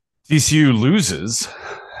TCU loses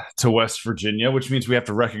to West Virginia, which means we have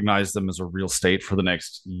to recognize them as a real state for the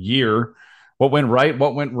next year. What went right?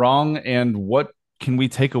 What went wrong? And what can we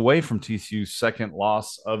take away from TCU's second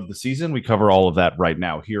loss of the season? We cover all of that right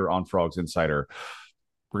now here on Frogs Insider.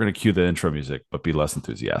 We're going to cue the intro music, but be less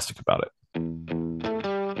enthusiastic about it.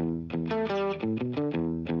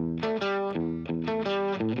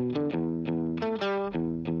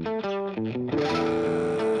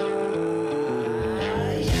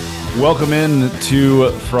 Welcome in to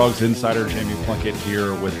Frogs Insider. Jamie Plunkett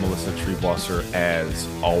here with Melissa Treebwasser as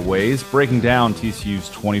always, breaking down TCU's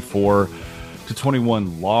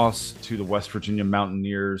 24-21 loss to the West Virginia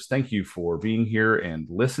Mountaineers. Thank you for being here and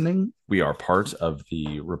listening. We are part of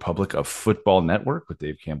the Republic of Football Network with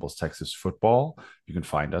Dave Campbell's Texas Football. You can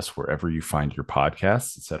find us wherever you find your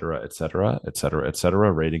podcasts, et cetera, et cetera, et cetera, et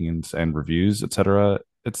cetera, ratings and reviews, et cetera,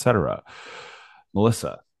 et cetera.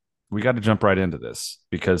 Melissa, we got to jump right into this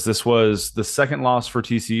because this was the second loss for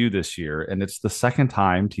TCU this year, and it's the second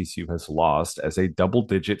time TCU has lost as a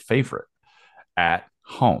double-digit favorite at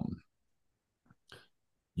home.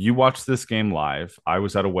 You watched this game live. I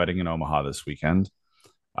was at a wedding in Omaha this weekend.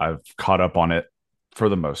 I've caught up on it for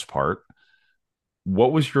the most part.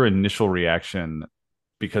 What was your initial reaction?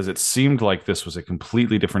 Because it seemed like this was a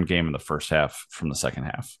completely different game in the first half from the second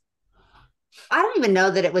half. I don't even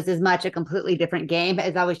know that it was as much a completely different game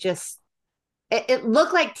as I was just, it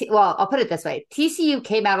looked like, well, I'll put it this way. TCU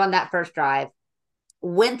came out on that first drive,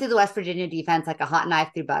 went through the West Virginia defense like a hot knife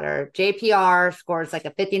through butter. JPR scores like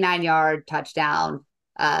a 59-yard touchdown.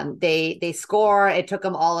 They score. It took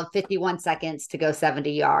them all of 51 seconds to go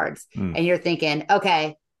 70 yards. And you're thinking,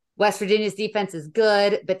 okay, West Virginia's defense is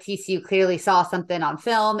good, but TCU clearly saw something on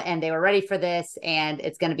film and they were ready for this, and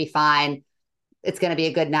it's going to be fine. It's going to be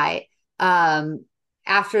a good night.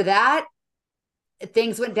 After that,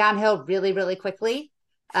 things went downhill really, really quickly.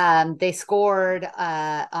 They scored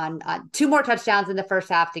on two more touchdowns in the first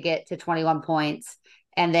half to get to 21 points,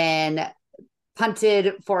 and then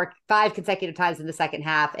punted for 5 consecutive times in the second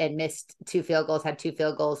half and missed 2 field goals, had 2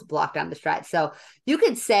 field goals blocked down the stretch. So you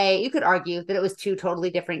could argue that it was 2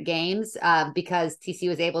 totally different games because TCU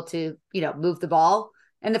was able to, move the ball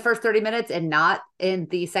in the first 30 minutes and not in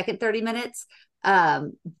the second 30 minutes.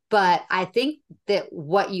 But I think that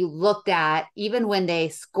what you looked at, even when they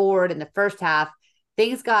scored in the first half,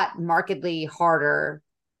 things got markedly harder.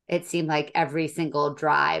 It seemed like every single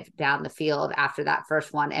drive down the field after that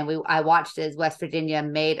first one. And I watched as West Virginia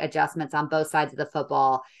made adjustments on both sides of the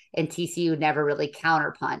football, and TCU never really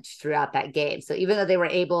counterpunched throughout that game. So even though they were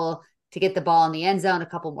able to get the ball in the end zone a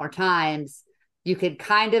couple more times, you could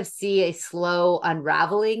kind of see a slow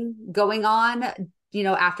unraveling going on,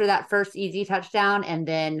 after that first easy touchdown. And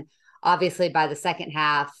then obviously by the second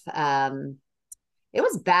half, it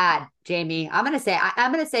was bad, Jamie. I'm going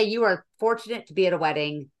to say you are fortunate to be at a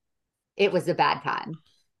wedding. It was a bad time.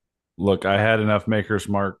 Look, I had enough Maker's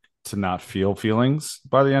Mark to not feel feelings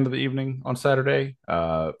by the end of the evening on Saturday,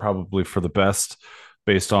 probably for the best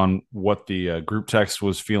based on what the group text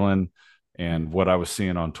was feeling and what I was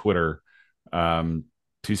seeing on Twitter.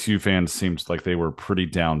 TCU fans seemed like they were pretty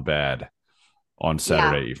down bad on Yeah.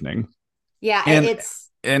 Saturday evening. Yeah. And It's,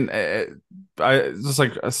 I just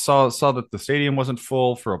like I saw that the stadium wasn't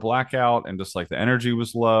full for a blackout, and just like the energy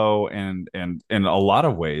was low, and in a lot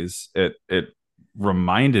of ways it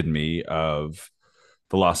reminded me of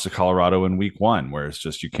the loss to Colorado in week 1, where it's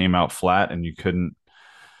just you came out flat and you couldn't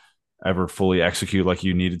ever fully execute like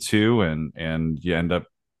you needed to, and you end up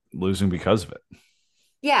losing because of it.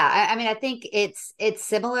 yeah. I mean, I think it's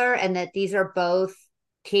similar, and that these are both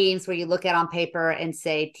teams where you look at on paper and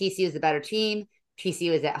say TCU is the better team.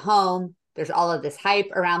 TCU is at home. There's all of this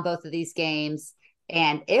hype around both of these games,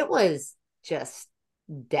 and it was just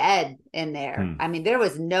dead in there. Hmm. I mean, there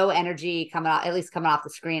was no energy coming out, at least coming off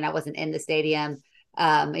the screen. I wasn't in the stadium.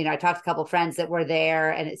 I talked to a couple of friends that were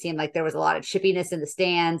there, and it seemed like there was a lot of chippiness in the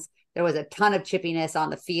stands. There was a ton of chippiness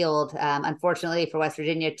on the field. Unfortunately for West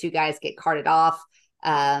Virginia, 2 guys get carted off.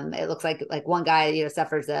 It looks like one guy,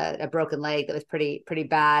 suffers a broken leg that was pretty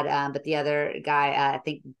bad. But the other guy, I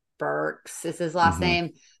think Burks is his last Mm-hmm.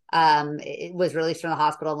 name. It was released from the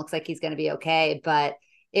hospital and looks like he's going to be okay. But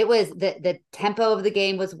it was the tempo of the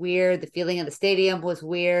game was weird. The feeling of the stadium was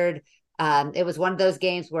weird. It was one of those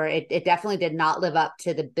games where it definitely did not live up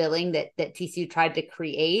to the billing that TCU tried to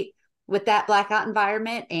create with that blackout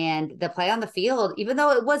environment. And the play on the field, even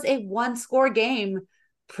though it was a 1-score game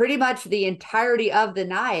pretty much the entirety of the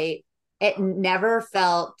night, it never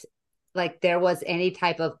felt like there was any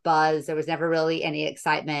type of buzz. There was never really any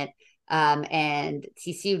excitement. And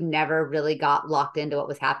TCU never really got locked into what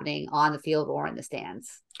was happening on the field or in the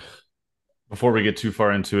stands. Before we get too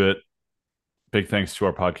far into it, big thanks to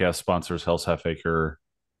our podcast sponsors, Hell's Half Acre,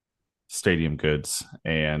 Stadium Goods,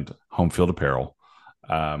 and Home Field Apparel.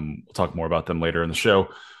 We'll talk more about them later in the show.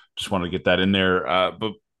 Just wanted to get that in there.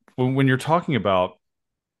 But when you're talking about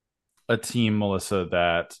a team, Melissa,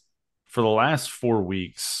 that for the last 4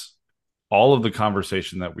 weeks, all of the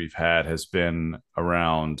conversation that we've had has been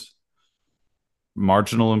around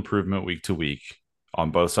marginal improvement week to week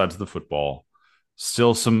on both sides of the football.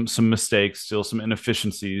 Still some mistakes, still some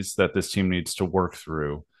inefficiencies that this team needs to work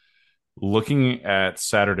through. Looking at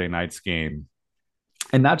Saturday night's game,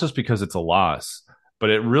 and not just because it's a loss,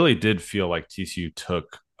 but it really did feel like TCU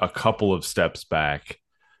took a couple of steps back,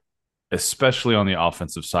 especially on the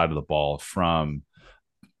offensive side of the ball, from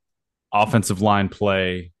offensive line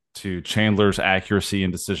play to Chandler's accuracy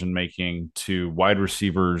and decision making to wide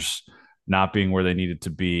receivers not being where they needed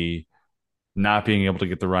to be, not being able to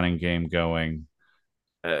get the running game going.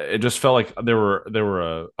 It just felt like there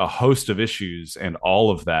were a host of issues, and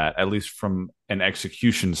all of that, at least from an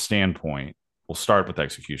execution standpoint, we'll start with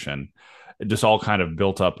execution. It just all kind of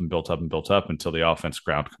built up and built up and built up until the offense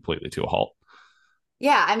ground completely to a halt.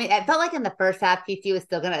 Yeah, I mean, it felt like in the first half, TCU was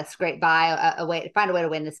still going to scrape by a way, find a way to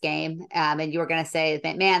win this game. And you were going to say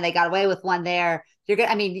that, man, they got away with one there. You're going.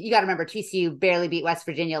 I mean, you got to remember TCU barely beat West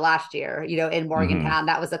Virginia last year. In Mm-hmm. Morgantown,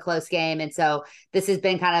 that was a close game, and so this has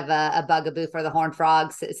been kind of a bugaboo for the Horned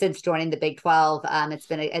Frogs since joining the Big 12.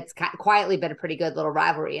 It's quietly been a pretty good little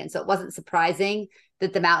rivalry, and so it wasn't surprising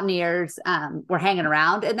that the Mountaineers were hanging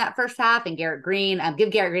around in that first half. And Garrett Green,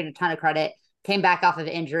 give Garrett Green a ton of credit, came back off of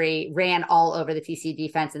injury, ran all over the TCU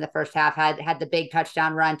defense in the first half, had the big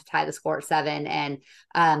touchdown run to tie the score at 7. And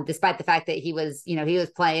despite the fact that he was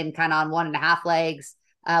playing kind of on 1.5 legs,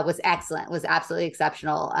 was excellent, was absolutely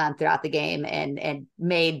exceptional throughout the game, and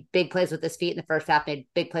made big plays with his feet in the first half, made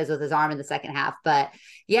big plays with his arm in the second half. But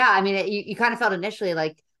yeah, I mean, you kind of felt initially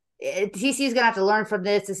like TCU is going to have to learn from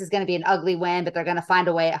this. This is going to be an ugly win, but they're going to find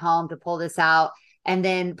a way at home to pull this out. And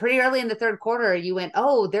then pretty early in the third quarter, you went,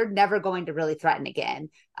 oh, they're never going to really threaten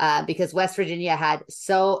again, because West Virginia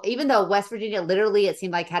even though West Virginia literally, it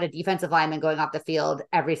seemed like, had a defensive lineman going off the field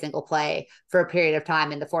every single play for a period of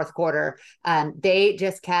time in the fourth quarter. They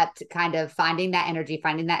just kept kind of finding that energy,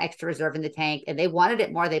 finding that extra reserve in the tank, and they wanted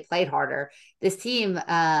it more. They played harder. This team,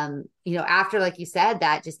 after, like you said,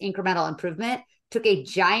 that just incremental improvement, took a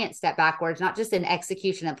giant step backwards, not just in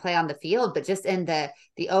execution and play on the field, but just in the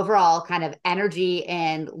overall kind of energy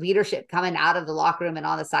and leadership coming out of the locker room and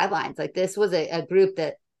on the sidelines. Like, this was a group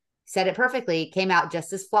that said it perfectly, came out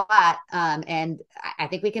just as flat. And I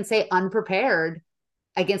think we can say unprepared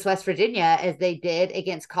against West Virginia as they did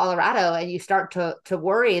against Colorado. And you start to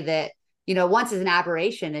worry that, once is an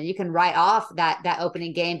aberration, and you can write off that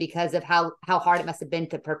opening game because of how hard it must have been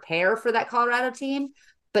to prepare for that Colorado team.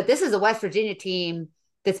 But this is a West Virginia team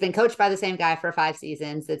that's been coached by the same guy for 5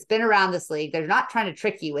 seasons, that's been around this league. They're not trying to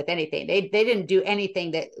trick you with anything. They didn't do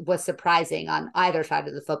anything that was surprising on either side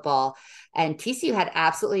of the football. And TCU had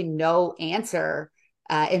absolutely no answer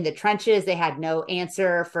in the trenches. They had no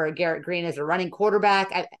answer for Garrett Green as a running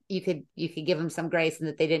quarterback. You could give him some grace in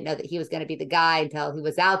that they didn't know that he was going to be the guy until he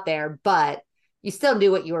was out there, but you still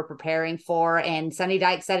knew what you were preparing for. And Sonny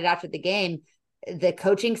Dykes said it after the game: the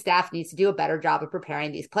coaching staff needs to do a better job of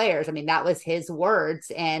preparing these players. I mean, that was his words,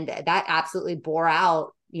 and that absolutely bore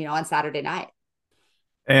out, on Saturday night.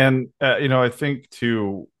 And I think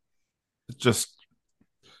too, just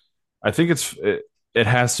I think it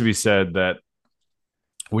has to be said that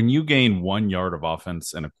when you gain 1 yard of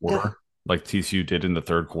offense in a quarter, like TCU did in the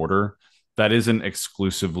third quarter, that isn't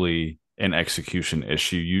exclusively an execution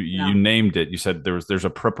issue. You No. named it. You said there's a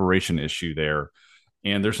preparation issue there,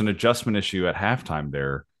 and there's an adjustment issue at halftime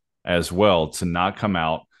there as well, to not come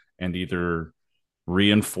out and either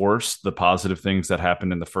reinforce the positive things that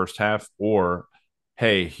happened in the first half, or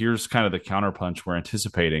hey, here's kind of the counterpunch we're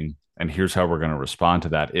anticipating, and here's how we're going to respond to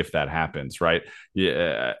that if that happens, right?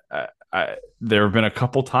 Yeah, there have been a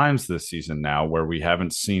couple times this season now where we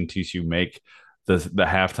haven't seen TCU make the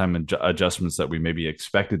halftime adjustments that we maybe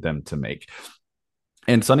expected them to make.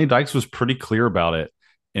 And Sonny Dykes was pretty clear about it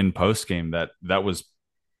in post game, that was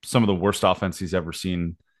some of the worst offense he's ever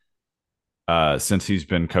seen since he's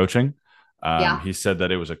been coaching. Yeah, He said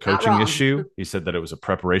that it was a not coaching wrong. issue. He said that it was a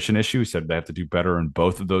preparation issue. He said they have to do better in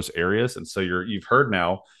both of those areas. And so you've heard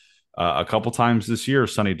now a couple times this year,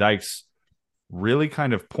 Sonny Dykes really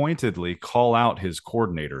kind of pointedly call out his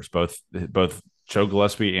coordinators. Both Joe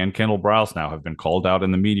Gillespie and Kendall Browse now have been called out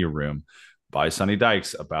in the media room by Sonny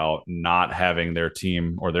Dykes about not having their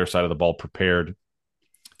team or their side of the ball prepared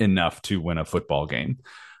enough to win a football game.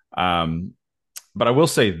 But I will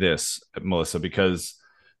say this, Melissa, because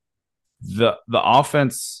The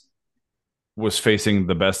offense was facing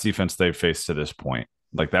the best defense they've faced to this point.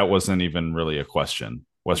 Like that wasn't even really a question.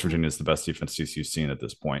 West Mhm. Virginia is the best defense TCU's seen at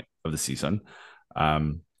this point of the season.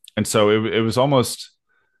 And so it was almost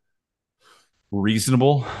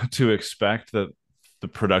reasonable to expect that the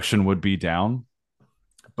production would be down,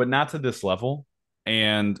 but not to this level.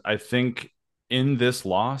 And I think in this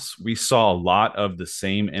loss, we saw a lot of the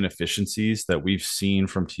same inefficiencies that we've seen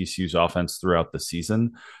from TCU's offense throughout the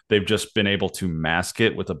season. They've just been able to mask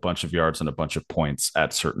it with a bunch of yards and a bunch of points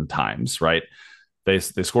at certain times, right? They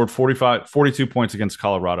scored 42 points against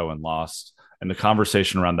Colorado and lost. And the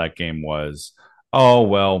conversation around that game was, oh,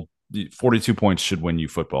 well, 42 points should win you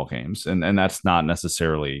football games. And that's not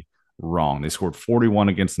necessarily wrong. They scored 41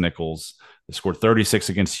 against Nichols. They scored 36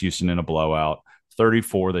 against Houston in a blowout.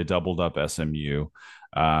 34, they doubled up SMU.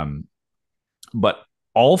 Um, but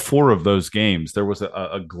all four of those games, there was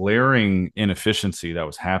a glaring inefficiency that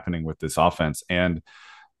was happening with this offense. And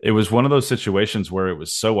it was one of those situations where it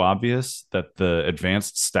was so obvious that the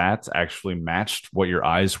advanced stats actually matched what your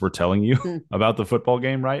eyes were telling you Hmm. about the football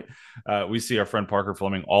game, right? We see our friend Parker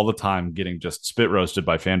Fleming all the time getting just spit roasted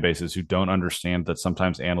by fan bases who don't understand that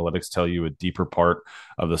sometimes analytics tell you a deeper part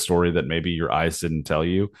of the story that maybe your eyes didn't tell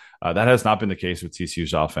you. That has not been the case with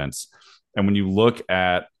TCU's offense. And when you look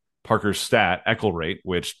at Parker's stat, Eckel rate,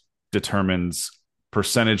 which determines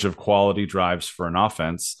percentage of quality drives for an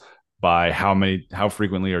offense, by how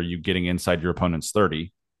frequently are you getting inside your opponent's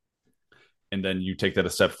 30, and then you take that a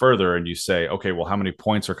step further and you say, okay, well, how many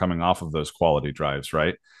points are coming off of those quality drives,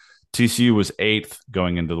 right? TCU was 8th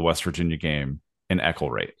going into the West Virginia game in Eckel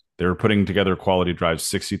rate. They were putting together quality drives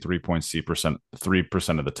 63.3%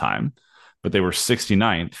 3% of the time, but they were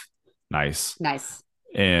 69th, nice, Nice.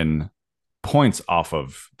 in points off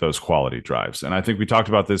of those quality drives. And I think we talked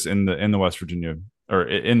about this in the West Virginia, or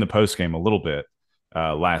in the post game, a little bit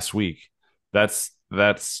last week. That's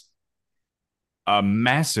a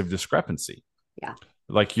massive discrepancy. Yeah.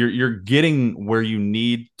 Like you're getting where you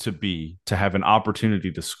need to be to have an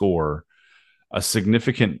opportunity to score a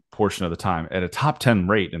significant portion of the time at a top 10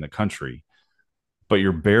 rate in the country, but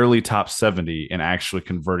you're barely top 70 in actually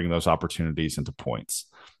converting those opportunities into points.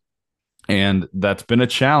 And that's been a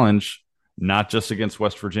challenge, not just against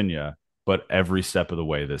West Virginia, but every step of the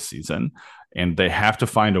way this season. And they have to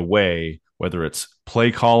find a way, whether it's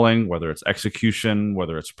play calling, whether it's execution,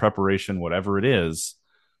 whether it's preparation, whatever it is,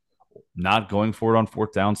 not going for it on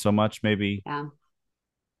fourth down so much, maybe. Yeah.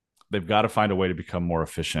 They've got to find a way to become more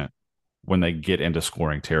efficient when they get into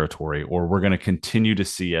scoring territory, or we're going to continue to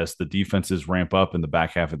see as the defenses ramp up in the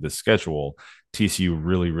back half of this schedule, TCU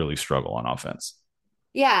really, really struggle on offense.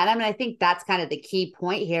 Yeah. And I mean, I think that's kind of the key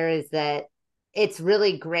point here is that it's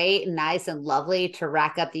really great and nice and lovely to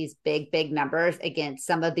rack up these big, big numbers against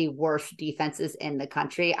some of the worst defenses in the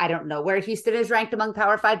country. I don't know where Houston is ranked among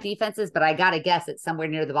Power Five defenses, but I got to guess it's somewhere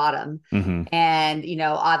near the bottom. Mm-hmm. And,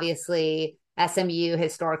 obviously, SMU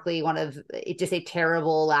historically one of just a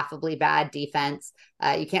terrible, laughably bad defense.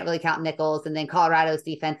 You can't really count Nichols. And then Colorado's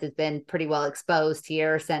defense has been pretty well exposed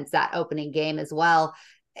here since that opening game as well.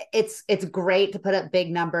 It's great to put up big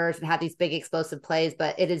numbers and have these big explosive plays,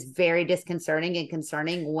 but it is very disconcerting and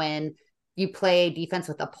concerning when you play defense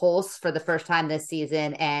with a pulse for the first time this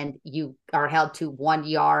season and you are held to 1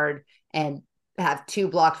 yard and have two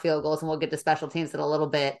blocked field goals, and we'll get to special teams in a little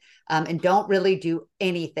bit, and don't really do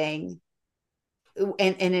anything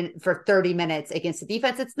for 30 minutes against the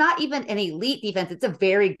defense. It's not even an elite defense. It's a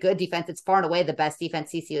very good defense. It's far and away the best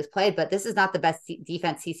defense CCU has played, but this is not the best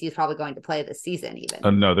defense CCU is probably going to play this season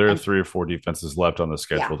even. No, there are And 3 or 4 defenses left on the yeah,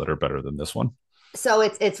 schedule that are better than this one. so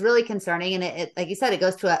it's really concerning, and it like you said, it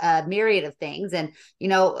goes to a myriad of things. And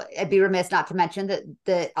I'd be remiss not to mention that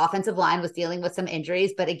the offensive line was dealing with some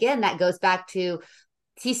injuries, but again, that goes back to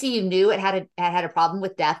TCU knew it had a problem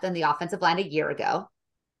with depth in the offensive line a year ago.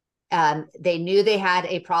 They knew they had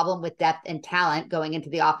a problem with depth and talent going into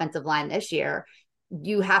the offensive line this year.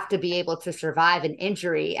 You have to be able to survive an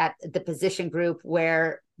injury at the position group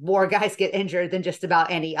where more guys get injured than just about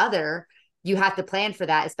any other. You have to plan for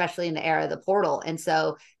that, especially in the era of the portal. And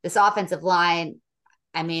so this offensive line,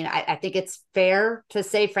 I mean, I think it's fair to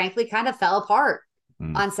say, frankly, kind of fell apart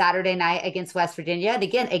Mm. on Saturday night against West Virginia. And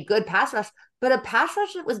again, a good pass rush, but a pass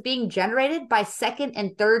rush that was being generated by second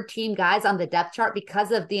and third team guys on the depth chart because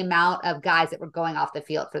of the amount of guys that were going off the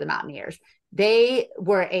field for the Mountaineers. They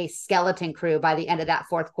were a skeleton crew by the end of that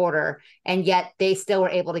fourth quarter, and yet they still were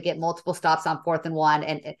able to get multiple stops on 4th and 1.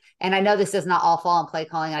 And I know this does not all fall on play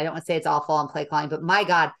calling. I don't want to say it's all fall on play calling, but my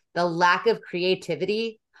God, the lack of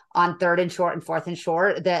creativity on 3rd and short and 4th and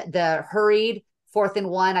short, the hurried 4th and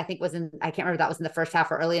 1, I think I can't remember if that was in the first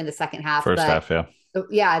half or early in the second half, First but half, yeah.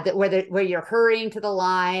 Yeah, where you're hurrying to the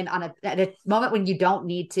line at a moment when you don't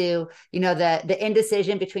need to. The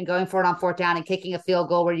indecision between going for it on fourth down and kicking a field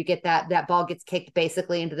goal, where you get that ball gets kicked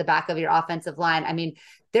basically into the back of your offensive line. I mean,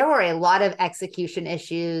 there were a lot of execution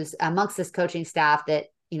issues amongst this coaching staff that,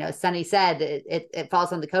 Sonny said it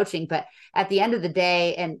falls on the coaching, but at the end of the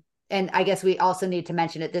day, and I guess we also need to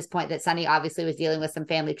mention at this point that Sonny obviously was dealing with some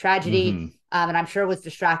family tragedy, Mm-hmm. and I'm sure was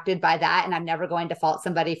distracted by that. And I'm never going to fault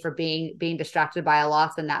somebody for being distracted by a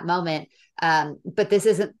loss in that moment. But this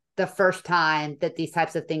isn't the first time that these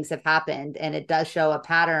types of things have happened, and it does show a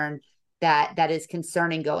pattern that is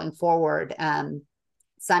concerning going forward.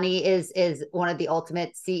 Sonny is one of the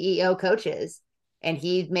ultimate CEO coaches, and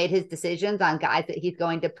he's made his decisions on guys that he's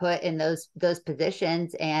going to put in those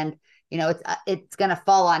positions, and it's going to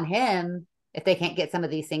fall on him if they can't get some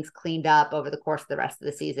of these things cleaned up over the course of the rest of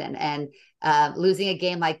the season. And losing a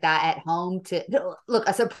game like that at home to look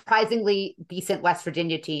a surprisingly decent West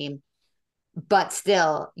Virginia team, but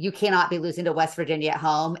still, you cannot be losing to West Virginia at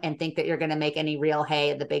home and think that you're going to make any real hay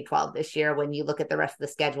in the Big 12 this year when you look at the rest of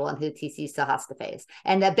the schedule and who TC still has to face.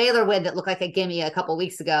 And the Baylor win that looked like a gimme a couple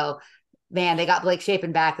weeks ago, man, they got Blake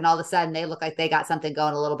Shapen back, and all of a sudden they look like they got something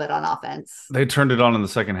going a little bit on offense. They turned it on in the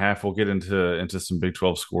second half. We'll get into some Big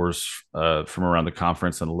 12 scores from around the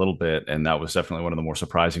conference in a little bit, and that was definitely one of the more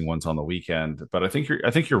surprising ones on the weekend. But I think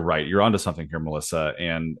you're right. You're onto something here, Melissa,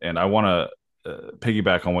 and I want to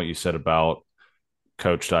piggyback on what you said about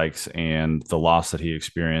Coach Dykes and the loss that he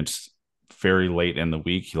experienced very late in the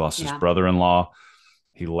week. He lost his Yeah. brother-in-law.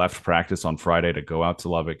 He left practice on Friday to go out to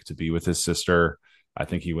Lubbock to be with his sister. I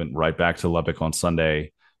think he went right back to Lubbock on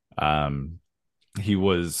Sunday. Um, he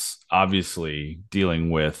was obviously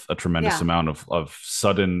dealing with a tremendous Yeah. amount of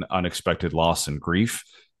sudden, unexpected loss and grief.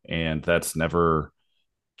 And that's never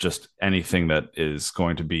just anything that is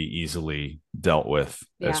going to be easily dealt with,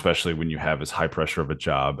 Yeah. especially when you have as high pressure of a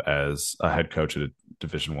job as a head coach at a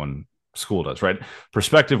Division I school does, right?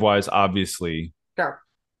 Perspective wise, obviously, Sure.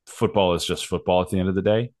 football is just football at the end of the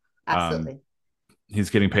day. Um, Absolutely. he's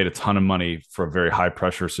getting paid a ton of money for a very high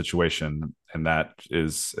pressure situation, and that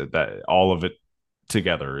all of it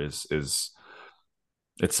together is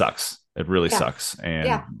it sucks. It really Yeah. sucks. And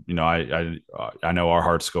Yeah. I know our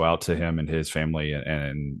hearts go out to him and his family,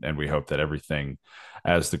 and we hope that everything,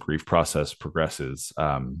 as the grief process progresses,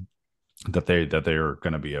 that they are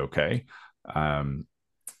going to be okay. Um,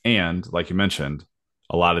 and like you mentioned,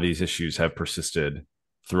 a lot of these issues have persisted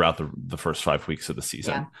throughout the first 5 weeks of the Yeah.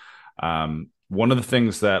 season. One of the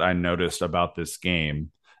things that I noticed about this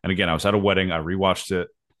game, and again, I was at a wedding, I rewatched it.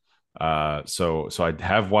 So I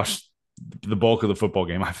have watched the bulk of the football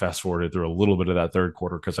game. I fast forwarded through a little bit of that third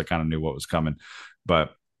quarter because I kind of knew what was coming.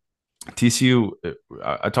 But TCU,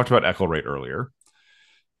 I talked about echo rate earlier.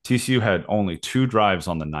 TCU had only 2 drives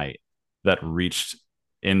on the night that reached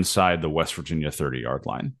inside the West Virginia 30-yard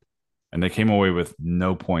line, and they came away with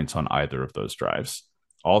no points on either of those drives.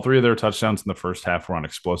 All 3 of their touchdowns in the first half were on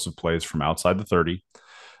explosive plays from outside the 30.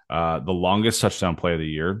 The longest touchdown play of the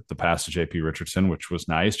year, the pass to JP Richardson, which was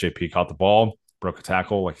nice. JP caught the ball, broke a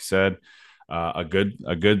tackle, like you said. A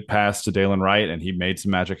good pass to Dalen Wright, and he made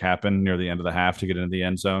some magic happen near the end of the half to get into the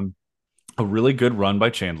end zone. A really good run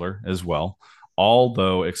by Chandler as well.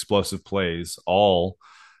 Although explosive plays, all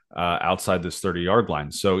outside this 30-yard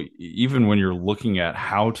line. So even when you're looking at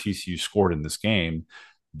how TCU scored in this game,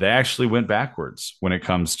 they actually went backwards when it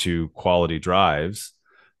comes to quality drives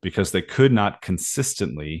because they could not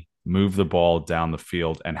consistently move the ball down the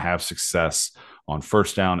field and have success on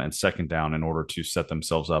first down and second down in order to set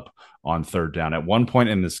themselves up on third down. At one point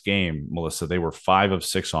in this game, Melissa, they were 5 of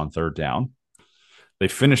 6 on third down. They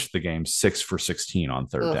finished the game 6 for 16 on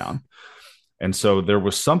third Oof. down. And so there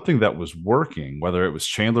was something that was working, whether it was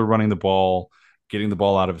Chandler running the ball, getting the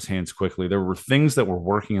ball out of his hands quickly. There were things that were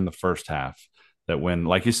working in the first half that when,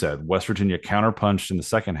 like you said, West Virginia counterpunched in the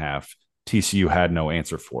second half, TCU had no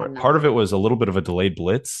answer for Had it. Part of nothing. it was a little bit of a delayed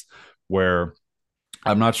blitz where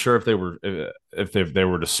I'm not sure if they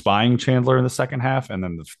were just spying Chandler in the second half and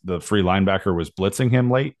then the free linebacker was blitzing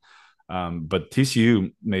him late. But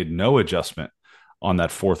TCU made no adjustment on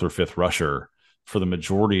that fourth or fifth rusher for the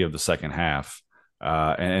majority of the second half.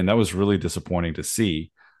 And that was really disappointing to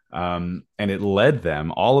see. And it led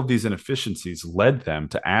them, all of these inefficiencies led them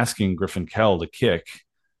to asking Griffin Kell to kick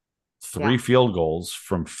three Yeah. field goals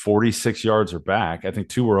from 46 yards or back. I think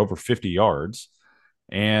 2 were over 50 yards.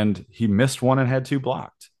 And he missed one and had 2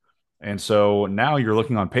 blocked. And so now you're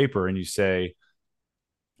looking on paper and you say,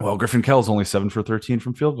 well, Griffin Kell's only 7 for 13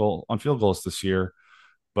 from field goals this year.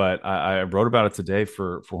 But I wrote about it today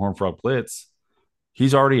for Horn Frog Blitz.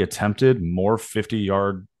 He's already attempted more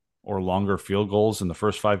 50-yard or longer field goals in the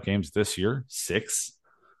first 5 games this year, six,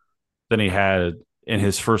 than he had in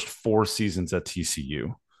his first 4 seasons at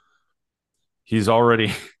TCU. He's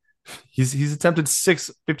already he's attempted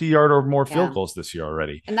 6 50-yard or more field Yeah. goals this year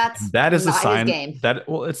already. And And that's that is a not his sign game. that,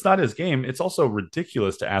 well, it's not his game. It's also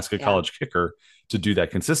ridiculous to ask a Yeah. college kicker to do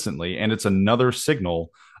that consistently. And it's another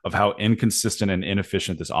signal of how inconsistent and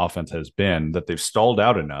inefficient this offense has been, that they've stalled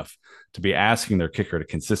out enough to be asking their kicker to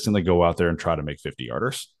consistently go out there and try to make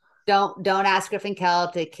 50-yarders. Don't ask Griffin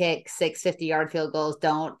Kell to kick 6 50-yard field goals.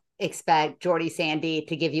 Don't expect Jordy Sandy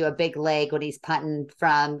to give you a big leg when he's punting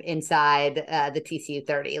from inside the TCU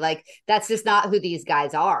 30. Like, that's just not who these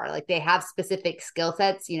guys are. Like, they have specific skill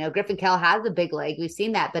sets. Griffin Kell has a big leg. We've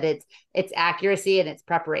seen that, but it's accuracy and it's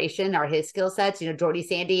preparation are his skill sets. Jordy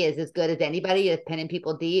Sandy is as good as anybody at pinning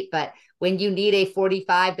people deep, but when you need a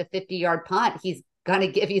 45 to 50-yard punt, he's going to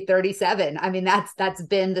give you 37. I mean, that's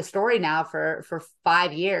been the story now for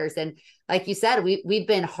 5 years. And like you said, we've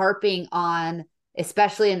been harping on,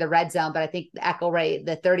 especially in the red zone, but I think the echo rate,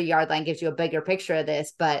 the 30-yard line gives you a bigger picture of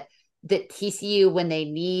this, but that TCU, when they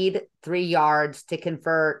need 3 yards to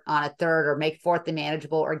convert on a third or make fourth and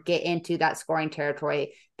manageable or get into that scoring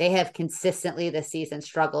territory, they have consistently this season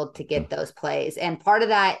struggled to get those plays. And part of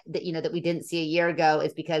that we didn't see a year ago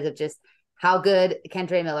is because of just how good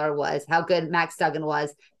Kendre Miller was, how good Max Duggan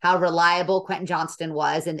was, how reliable Quentin Johnston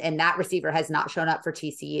was, and that receiver has not shown up for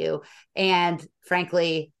TCU. And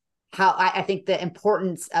frankly, how I think the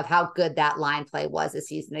importance of how good that line play was a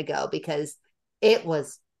season ago, because it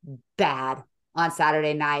was bad on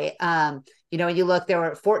Saturday night. When you look, there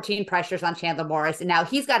were 14 pressures on Chandler Morris, and now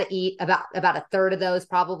he's got to eat about a third of those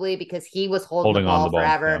probably because he was holding the Holding on to ball the ball.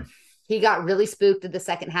 forever. Yeah. He got really spooked in the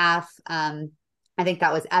second half. I think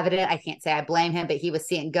that was evident. I can't say I blame him, but he was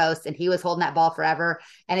seeing ghosts and he was holding that ball forever.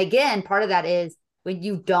 And again, part of that is when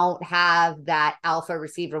you don't have that alpha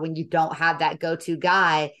receiver, when you don't have that go-to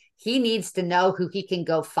guy, he needs to know who he can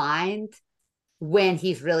go find when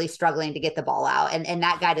he's really struggling to get the ball out. And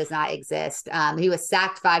that guy does not exist. He was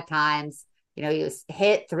sacked 5 times. He was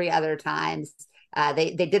hit 3 other times.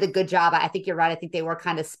 They did a good job. I think you're right. I think they were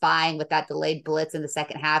kind of spying with that delayed blitz in the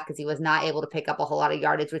second half because he was not able to pick up a whole lot of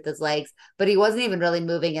yardage with his legs, but he wasn't even really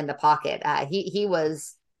moving in the pocket. He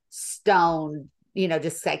was stone,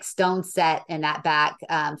 just like stone set in that back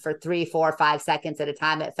for 3, 4, 5 seconds at a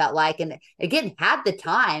time, it felt like. And again, had the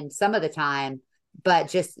time, some of the time, but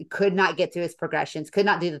just could not get through his progressions, could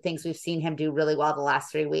not do the things we've seen him do really well the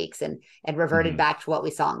last 3 weeks, and reverted back to what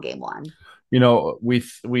we saw in game one.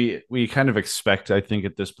 We kind of expect, I think,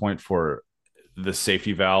 at this point for the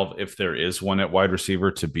safety valve, if there is one at wide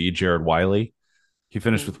receiver, to be Jared Wiley. He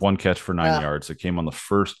finished with 1 catch for 9 yards. It came on the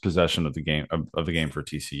first possession of the game for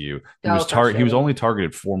TCU. He was only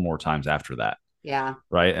targeted 4 more times after that. Yeah.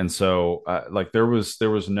 Right. And so there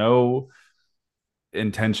was no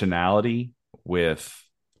intentionality with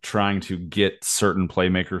trying to get certain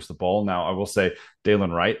playmakers the ball. Now, I will say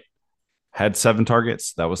Dalen Wright had 7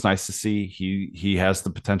 targets. That was nice to see. He has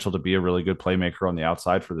the potential to be a really good playmaker on the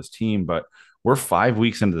outside for this team, but we're 5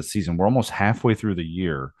 weeks into the season. We're almost halfway through the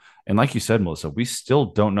year. And like you said, Melissa, we still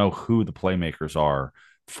don't know who the playmakers are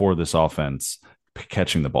for this offense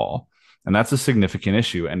catching the ball. And that's a significant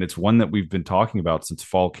issue. And it's one that we've been talking about since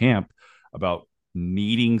fall camp, about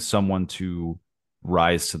needing someone to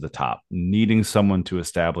rise to the top, needing someone to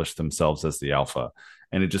establish themselves as the alpha.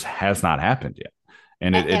 And it just has not happened yet.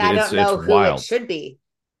 And I don't know who wild. It should be.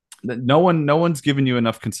 No one's given you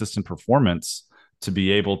enough consistent performance to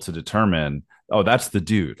be able to determine, oh, that's the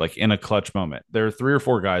dude. Like in a clutch moment, there are 3 or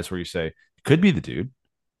 4 guys where you say it could be the dude.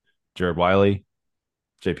 Jared Wiley,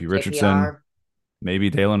 JP Richardson, JPR. Maybe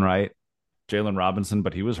Dalen Wright, Jalen Robinson,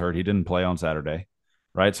 but he was hurt. He didn't play on Saturday,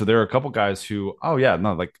 right? So there are a couple guys who,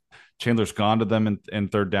 like Chandler's gone to them in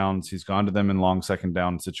third downs. He's gone to them in long second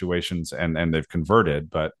down situations, and they've converted,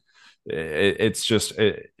 but it's just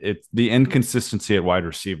the inconsistency at wide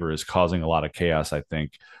receiver is causing a lot of chaos, I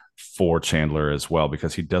think, for Chandler as well,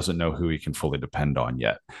 because he doesn't know who he can fully depend on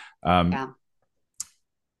yet. And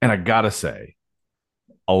I gotta say,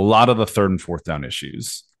 a lot of the third and fourth down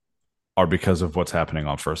issues are because of what's happening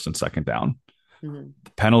on first and second down. The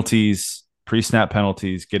penalties, pre-snap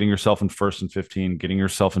penalties, getting yourself in first and 15, getting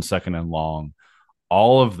yourself in second and long,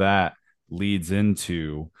 all of that leads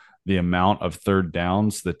into the amount of third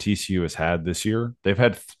downs that TCU has had this year. They've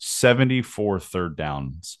had 74 third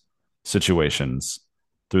downs situations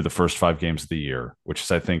through the first 5 games of the year, which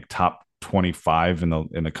is, I think, top 25 in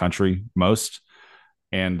the country most.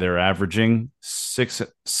 And they're averaging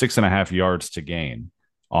 6.5 yards to gain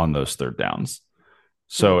on those third downs.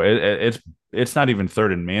 So it's not even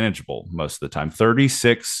third and manageable most of the time.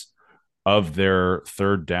 36 of their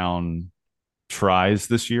third down tries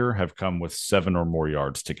this year have come with 7 or more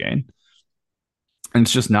yards to gain. And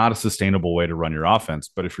it's just not a sustainable way to run your offense.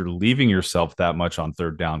 But if you're leaving yourself that much on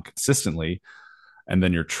third down consistently, and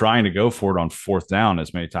then you're trying to go for it on fourth down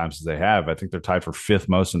as many times as they have, I think they're tied for fifth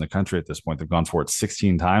most in the country at this point. They've gone for it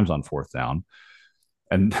 16 times on fourth down.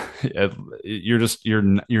 And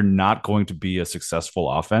you're not going to be a successful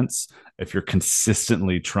offense if you're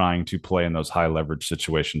consistently trying to play in those high leverage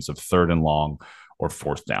situations of third and long or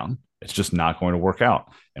fourth down. It's just not going to work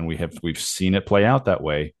out, and we've seen it play out that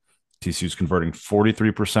way. TCU's converting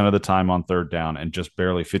 43% of the time on third down and just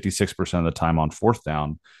barely 56% of the time on fourth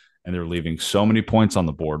down, and they're leaving so many points on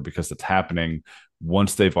the board because it's happening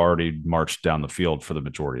once they've already marched down the field for the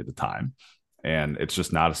majority of the time, and it's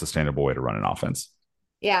just not a sustainable way to run an offense.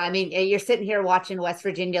 Yeah, I mean, you're sitting here watching West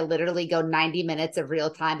Virginia literally go 90 minutes of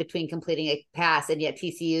real time between completing a pass, and yet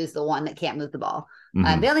TCU is the one that can't move the ball. They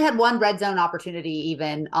Mm-hmm. only had one red zone opportunity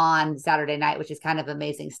even on Saturday night, which is kind of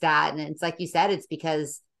amazing stat. And it's like you said, it's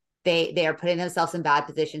because they are putting themselves in bad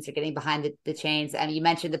positions. They're getting behind the chains. I mean, you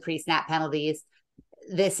mentioned the pre-snap penalties.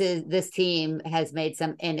 This team has made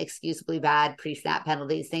some inexcusably bad pre-snap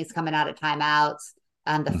penalties, things coming out of timeouts,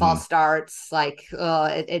 the Mm-hmm. false starts. Like, oh,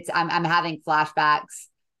 I'm having flashbacks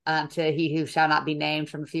to He Who Shall Not Be Named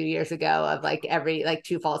from a few years ago of like every like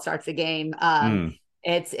two false starts a game. Mm.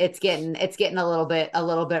 It's getting a little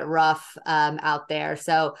bit rough out there.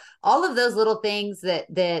 So all of those little things that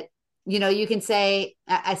you can say.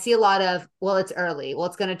 I see a lot of, well, it's early. Well,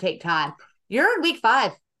 it's going to take time. You're in week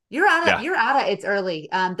 5. You're out of Yeah. you're out of it's early.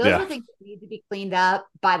 Those Yeah. are things that need to be cleaned up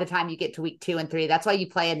by the time you get to week 2 and 3. That's why you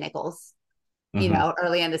play in nickels, Mm-hmm.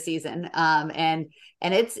 early in the season. And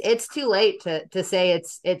it's too late to say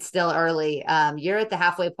it's still early. You're at the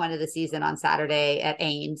halfway point of the season on Saturday at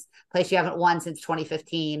Ames, place you haven't won since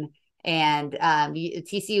 2015, and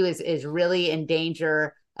TCU is really in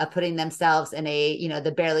danger of putting themselves in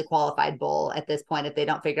the barely qualified bowl at this point if they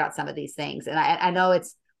don't figure out some of these things. And I know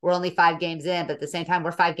we're only 5 games in, but at the same time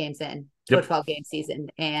we're 5 games in to a Yep. 12-game season,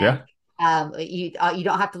 and Yeah. you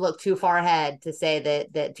don't have to look too far ahead to say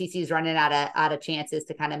that TCU's running out of chances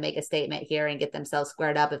to kind of make a statement here and get themselves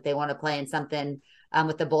squared up if they want to play in something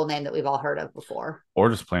with the bowl name that we've all heard of before. Or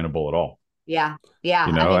just playing a bowl at all. Yeah, yeah.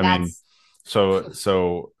 You I know, mean I mean,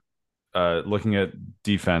 that's looking at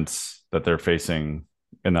defense that they're facing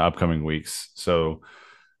in the upcoming weeks. So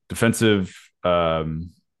defensive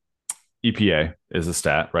EPA is a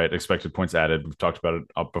stat, right? Expected points added. We've talked about it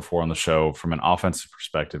up before on the show. From an offensive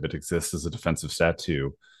perspective, it exists as a defensive stat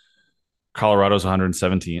too. Colorado's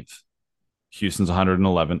 117th, Houston's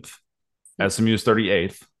 111th, SMU's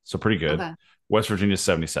 38th, so pretty good. okay. West Virginia's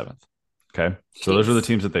 77th. Okay. So those are the Jeez.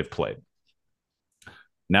 teams that they've played.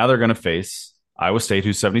 Now they're going to face Iowa State,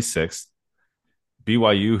 who's 76th,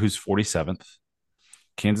 BYU, who's 47th,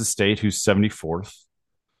 Kansas State, who's 74th,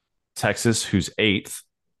 Texas, who's 8th,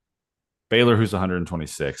 Baylor, who's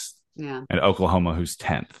 126th, Yeah. and Oklahoma, who's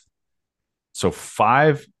 10th. So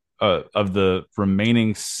five of the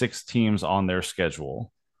remaining 6 teams on their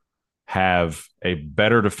schedule have a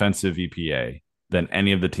better defensive EPA than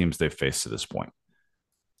any of the teams they've faced to this point.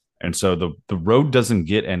 And so the road doesn't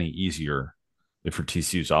get any easier for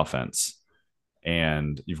TCU's offense.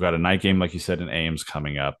 And you've got a night game, like you said, in Ames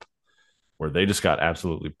coming up, where they just got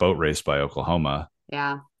absolutely boat raced by Oklahoma.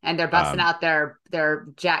 Yeah. And they're busting Um, out their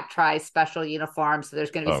Jack Tri special uniforms, so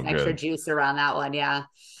there's going to be oh, some extra good. juice around that one. Yeah.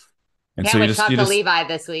 And so Can't you wait to just talk you to just Levi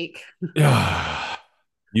this week.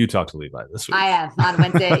 you talked to Levi this I week. am on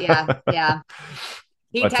Wednesday. Yeah. Yeah.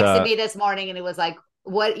 He But texted me this morning and it was like,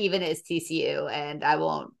 what even is TCU? And I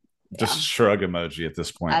won't, just yeah, shrug emoji at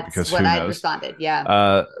this point that's because what who I'd knows? responded. Yeah.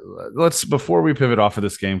 Uh, let's before we pivot off of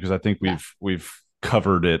this game because I think Yeah. we've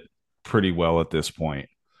covered it pretty well at this point.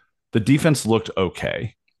 The defense looked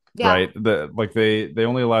okay, Yeah. right? They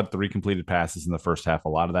only allowed 3 completed passes in the first half. A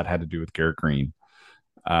lot of that had to do with Garrett Green,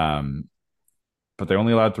 um, but they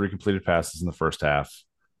only allowed 3 completed passes in the first half.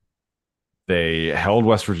 They held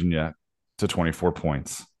West Virginia to 24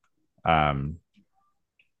 points. Um,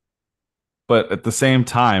 but at the same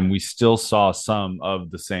time, we still saw some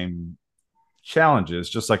of the same challenges,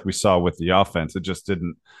 just like we saw with the offense. It just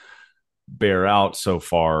didn't bear out so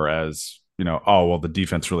far as, oh, well, the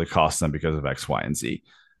defense really cost them because of X, Y, and Z.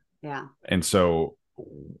 Yeah. And so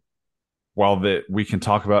while we can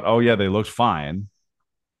talk about, oh, yeah, they looked fine,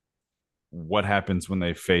 what happens when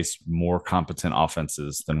they face more competent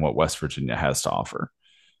offenses than what West Virginia has to offer?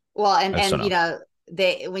 Well, and I just don't and know.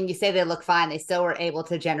 they when you say they look fine, they still were able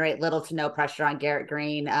to generate little to no pressure on Garrett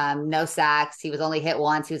Green. No sacks. He was only hit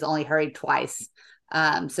once. He was only hurried twice.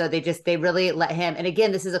 So they really let him. And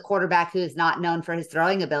again, this is a quarterback who is not known for his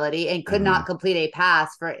throwing ability and could Mm-hmm. not complete a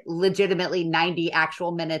pass for legitimately 90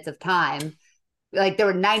 actual minutes of time. Like there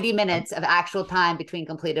were 90 Yep. minutes of actual time between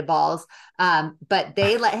completed balls. But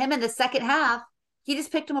they let him in the second half. He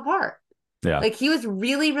just picked him apart. Yeah. Like he was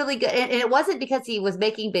really, really good. And it wasn't because he was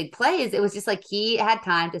making big plays. It was just like he had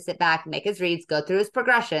time to sit back, make his reads, go through his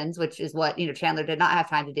progressions, which is what, Chandler did not have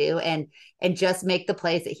time to do, and just make the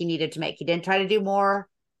plays that he needed to make. He didn't try to do more.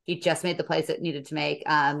 He just made the plays that needed to make.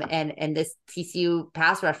 And this TCU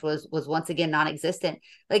pass rush was once again non-existent.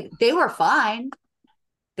 Like they were fine.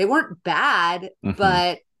 They weren't bad,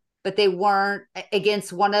 Mm-hmm. but they weren't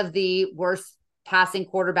against one of the worst passing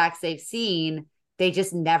quarterbacks they've seen. They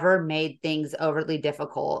just never made things overly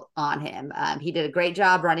difficult on him. He did a great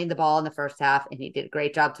job running the ball in the first half, and he did a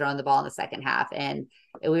great job throwing the ball in the second half. And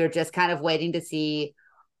we were just kind of waiting to see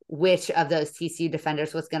which of those TCU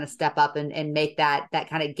defenders was going to step up and make that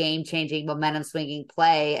kind of game changing, momentum swinging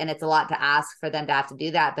play. And it's a lot to ask for them to have to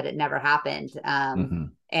do that, but it never happened. Mm-hmm.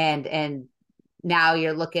 And now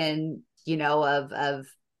you're looking, of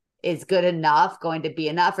is good enough going to be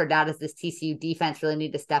enough, or now does this TCU defense really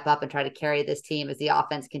need to step up and try to carry this team as the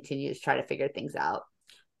offense continues to try to figure things out?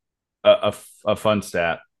 A fun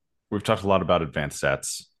stat. We've talked a lot about advanced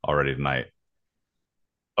stats already tonight.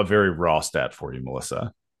 A very raw stat for you,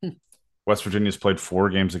 Melissa. West Virginia's played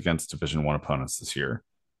 4 games against Division One opponents this year.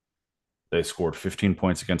 They scored 15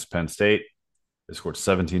 points against Penn State. They scored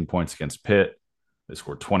 17 points against Pitt. They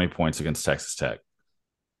scored 20 points against Texas Tech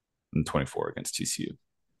and 24 against TCU.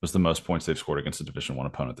 Was the most points they've scored against a Division One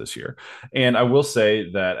opponent this year. And I will say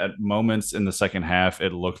that at moments in the second half,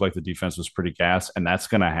 it looked like the defense was pretty gassed, and that's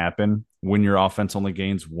going to happen when your offense only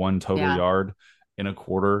gains 1 total Yeah, yard in a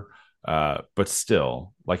quarter. But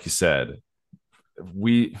still, like you said,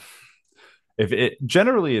 we if it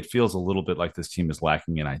generally it feels a little bit like this team is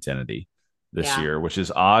lacking in identity this yeah. year, which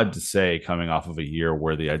is odd to say coming off of a year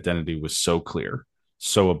where the identity was so clear,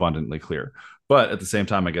 so abundantly clear. But at the same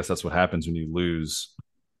time, I guess that's what happens when you lose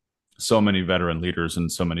so many veteran leaders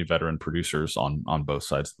and so many veteran producers on both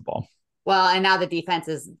sides of the ball. Well, and now the defense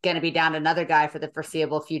is going to be down another guy for the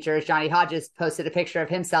foreseeable future. Johnny Hodges posted a picture of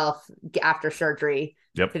himself after surgery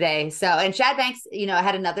Yep. today. So, and Shad Banks,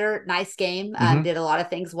 had another nice game, Mm-hmm. did a lot of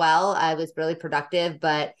things well. Was really productive,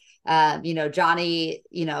 but Johnny,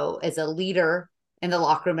 as a leader in the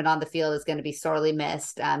locker room and on the field is going to be sorely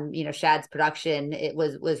missed. Shad's production, it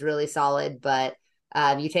was really solid, but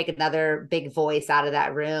you take another big voice out of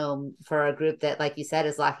that room for a group that, like you said,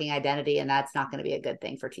 is lacking identity, and that's not going to be a good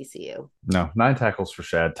thing for TCU. No, 9 tackles for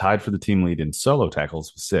Shad, tied for the team lead in solo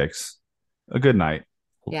tackles with 6. A good night.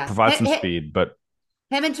 Will Yeah, provide some speed, but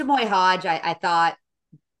him and Jamoy Hodge, I thought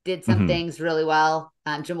did some mm-hmm. things really well.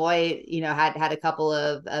 Jamoy, had a couple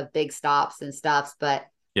of big stops and stuffs, but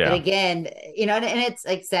Yeah. again, and it's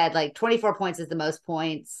like said, like 24 points is the most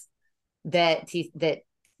points that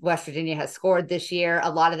West Virginia has scored this year. A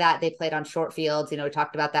lot of that they played on short fields. We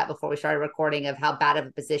talked about that before we started recording of how bad of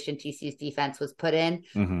a position TCU's defense was put in.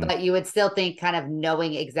 Mm-hmm. But you would still think, kind of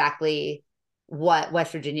knowing exactly what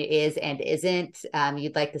West Virginia is and isn't,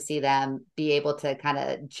 you'd like to see them be able to kind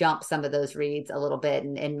of jump some of those reads a little bit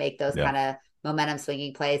and make those Yeah. kind of momentum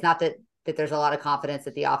swinging plays. Not that there's a lot of confidence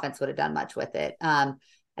that the offense would have done much with it. I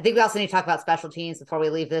think we also need to talk about special teams before we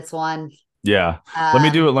leave this one. Yeah. Um,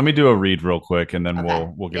 Let me do a read real quick and then okay.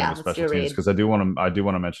 we'll get Yeah, into let's do special a teams read. because I do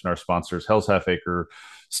want to mention our sponsors. Hell's Half Acre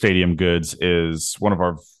Stadium Goods is one of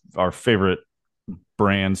our favorite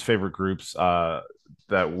brands, favorite groups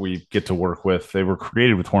that we get to work with. They were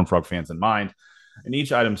created with Horned Frog fans in mind. And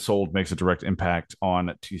each item sold makes a direct impact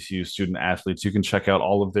on TCU student athletes. You can check out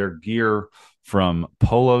all of their gear from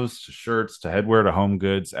polos to shirts to headwear to home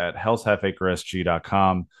goods at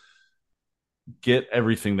hellshalfacresg.com. Get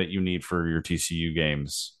everything that you need for your TCU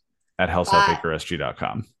games at Buy,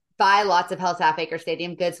 hellshalfacresg.com. buy lots of Hell's Half Acre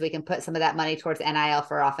Stadium goods so we can put some of that money towards NIL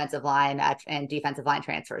for offensive line and defensive line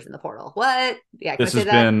transfers in the portal. What? Yeah, can I This say has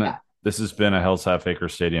that? been Yeah. this has been a Hell's Half Acre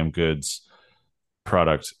Stadium Goods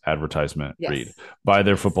product advertisement read. Yes. Buy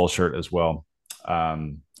their Yes. football shirt as well.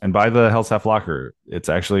 And buy the Hell's Half Locker. It's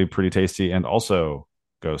actually pretty tasty and also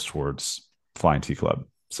goes towards Flying Tea Club.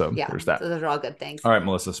 So Yeah. there's that. So those are all good things. All right,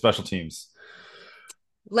 Melissa, special teams.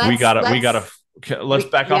 Let's We gotta let's let's we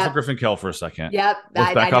back off of yep. Griffin Kell for a second. Yep.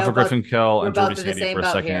 Let's I back off know of Griffin Kell we're and Jordy both in the Sandy for same a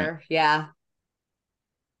boat second. here. Yeah.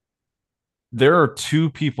 There are 2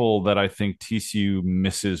 people that I think TCU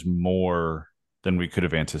misses more than we could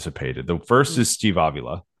have anticipated. The first is Steve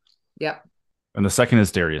Avila, Yep. and the second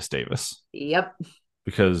is Darius Davis. Yep.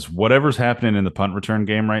 Because whatever's happening in the punt return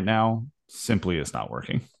game right now simply is not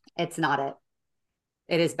working. It's not it.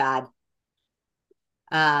 It is bad.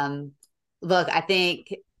 Um, Look, I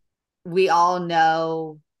think we all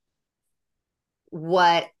know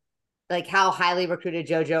what like how highly recruited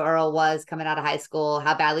JoJo Earl was coming out of high school,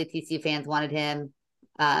 how badly TCU fans wanted him.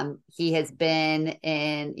 He has been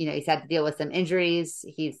in, he's had to deal with some injuries.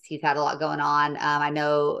 He's had a lot going on. I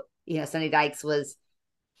know, Sonny Dykes was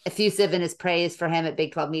effusive in his praise for him at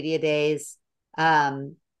Big 12 Media Days.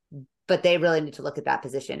 Um, but they really need to look at that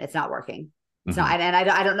position. It's not working. It's not, Mhm. and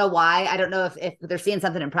I don't know why. I don't know if they're seeing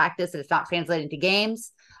something in practice that it's not translating to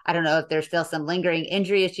games. I don't know if there's still some lingering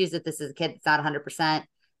injury issues. If this is a kid that's not 100%,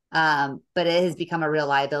 but it has become a real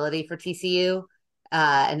liability for TCU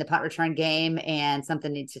in the punt return game, and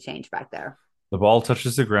something needs to change back there. The ball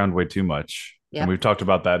touches the ground way too much. And Yep. we've talked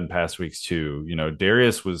about that in past weeks too.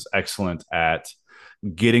 Darius was excellent at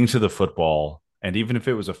getting to the football. And even if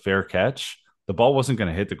it was a fair catch, the ball wasn't going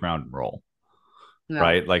to hit the ground and roll, No.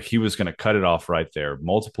 right? Like he was going to cut it off right there.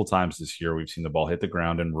 Multiple times this year, we've seen the ball hit the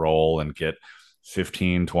ground and roll and get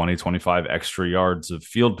 15, 20, 25 extra yards of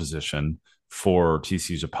field position for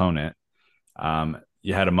TCU's opponent.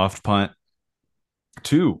 You had a muffed punt,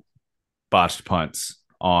 two botched punts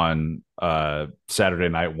on Saturday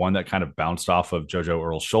night, one that kind of bounced off of JoJo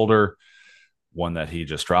Earl's shoulder, one that he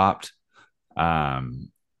just dropped.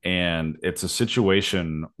 And it's a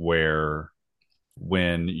situation where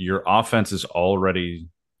when your offense is already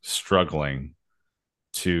struggling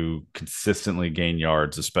to consistently gain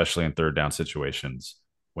yards, especially in third down situations,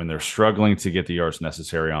 when they're struggling to get the yards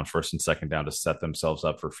necessary on first and second down to set themselves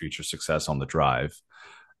up for future success on the drive,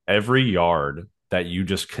 every yard that you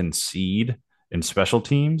just concede in special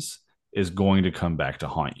teams is going to come back to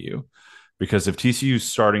haunt you. Because if TCU is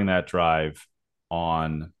starting that drive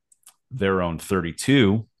on their own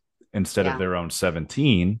 32 instead of Yeah. their own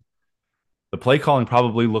 17, the play calling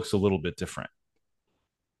probably looks a little bit different,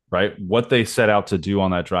 right? What they set out to do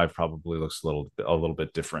on that drive probably looks a little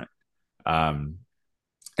bit different. Um,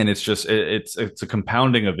 and it's a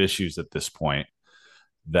compounding of issues at this point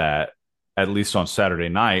that at least on Saturday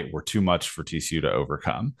night were too much for TCU to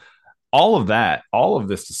overcome. All of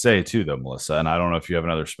this to say too, though, Melissa, and I don't know if you have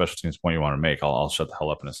another special teams point you want to make. I'll shut the hell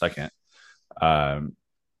up in a second. Um,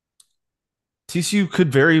 TCU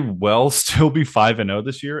could very well still be 5-0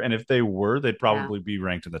 this year, and if they were, they'd Yeah. probably be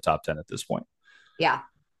ranked in the top 10 at this point Yeah.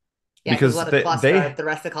 Yeah. Because because what a cluster the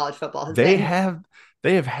rest of college football has they been. have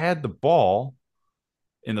they have had the ball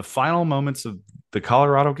in the final moments of the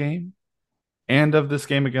Colorado game and of this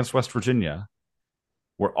game against West Virginia,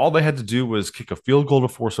 where all they had to do was kick a field goal to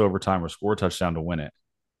force overtime or score a touchdown to win it,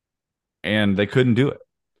 and they couldn't do it.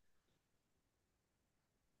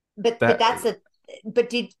 But That that's a but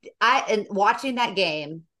did I and watching that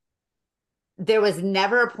game, there was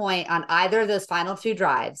never a point on either of those final two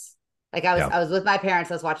drives. Like Yeah. I was with my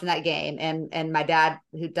parents, I was watching that game, and my dad,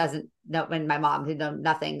 who doesn't know, and my mom, who know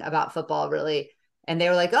nothing about football really, and they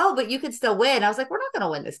were like, "Oh, but you could still win." I was like, "We're not going to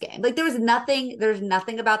win this game." Like there's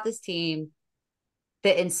nothing about this team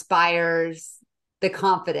that inspires the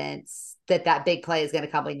confidence that that big play is going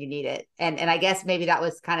to come when you need it. And I guess maybe that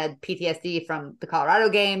was kind of PTSD from the Colorado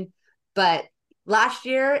game, but last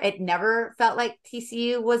year it never felt like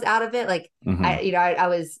TCU was out of it. Like Mm-hmm. I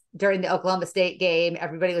was during the Oklahoma State game,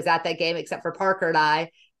 everybody was at that game except for Parker and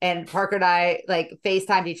I. And Parker and I like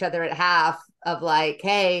FaceTimed each other at half of like,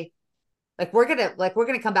 hey, we're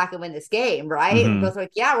gonna come back and win this game, right? And we Mm-hmm. both were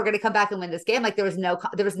like, yeah, we're gonna come back and win this game. Like there was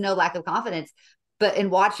no lack of confidence. But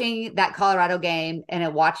in watching that Colorado game and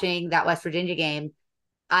in watching that West Virginia game,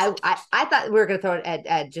 I thought we were going to throw it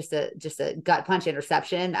at just a gut punch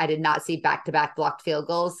interception. I did not see back to back blocked field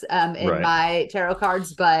goals in Right. my tarot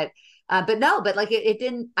cards, but no, but like it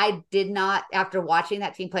didn't. I did not after watching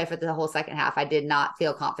that team play for the whole second half. I did not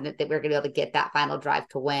feel confident that we were going to be able to get that final drive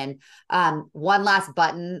to win. One last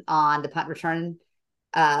button on the punt return.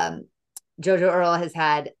 Um, JoJo Earl has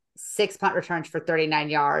had 6 punt returns for 39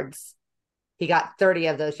 yards. He got 30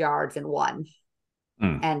 of those yards and one,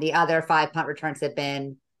 Mm. and the other 5 punt returns have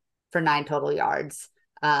been for 9 total yards.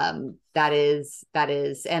 That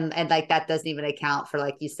is, and like that doesn't even account for,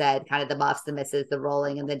 like you said, kind of the muffs, the misses, the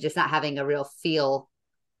rolling, and then just not having a real feel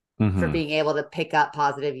for Mm-hmm. being able to pick up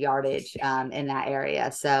positive yardage in that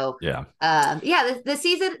area. So, Yeah. yeah, the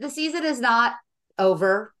season is not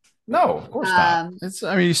over. No, of course not. Um,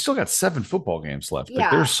 I mean, you still got 7 football games left.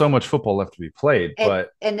 Like, there's yeah, so much football left to be played. and But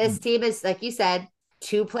and this team is, like you said,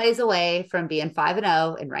 2 plays away from being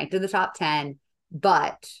 5-0 and ranked in the top 10.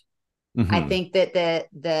 But I mm-hmm. think that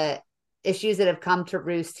the issues that have come to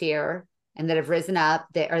roost here and that have risen up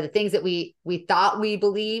that are the things that we thought we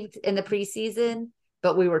believed in the preseason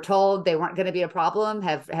but we were told they weren't going to be a problem,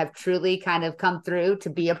 have truly kind of come through to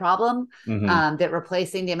be a problem. Mm-hmm. That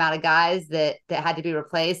replacing the amount of guys that had to be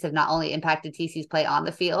replaced have not only impacted TC's play on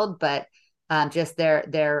the field, but just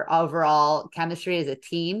their overall chemistry as a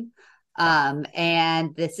team. Yeah.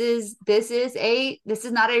 And this is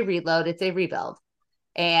not a reload; it's a rebuild.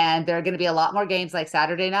 And there are going to be a lot more games like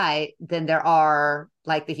Saturday night than there are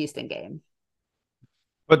like the Houston game.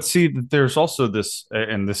 But see, there's also this,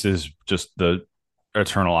 and this is just the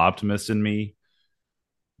eternal optimist in me.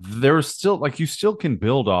 There's still like you still can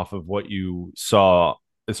build off of what you saw,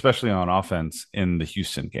 especially on offense in the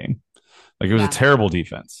Houston game. Like it was a Yeah. terrible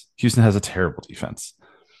defense. Houston has a terrible defense.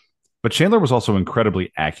 But Chandler was also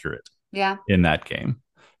incredibly accurate Yeah. in that game.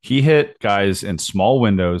 He hit guys in small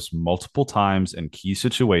windows multiple times in key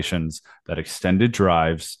situations that extended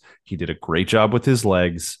drives. He did a great job with his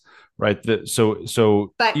legs, right?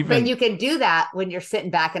 So But even you can do that when you're sitting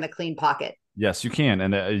back in a clean pocket. yes, you can.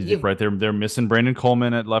 And You right there, they're missing Brandon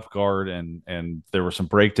Coleman at left guard, and there were some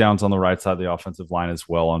breakdowns on the right side of the offensive line as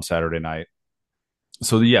well on Saturday night.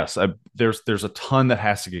 So yes, there's a ton that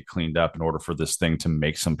has to get cleaned up in order for this thing to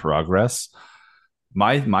make some progress.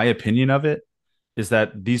 My opinion of it is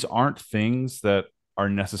that these aren't things that are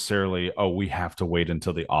necessarily, oh, we have to wait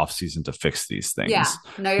until the offseason to fix these yeah, things.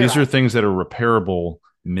 no, you're These are right. things that are repairable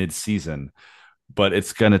mid-season, but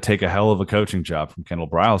it's going to take a hell of a coaching job from Kendall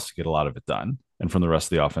Briles to get a lot of it done, and from the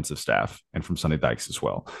rest of the offensive staff, and from Sonny Dykes as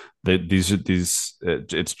well.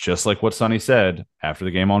 It's just like what Sonny said after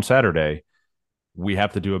the game on Saturday. We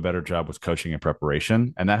have to do a better job with coaching and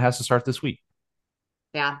preparation, and that has to start this week.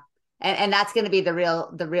 Yeah. And that's going to be the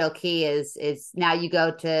real key is now you go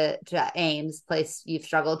to Ames, place you've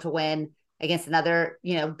struggled to win against another,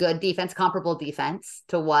 good defense, comparable defense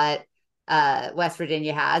to what West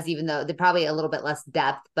Virginia has, even though they're probably a little bit less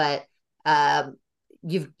depth, but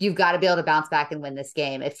you've got to be able to bounce back and win this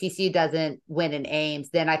game. If TCU doesn't win in Ames,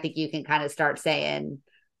 then I think you can kind of start saying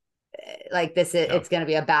like Yeah. it's going to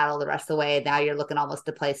be a battle the rest of the way. Now you're looking almost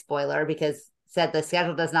to play spoiler because said the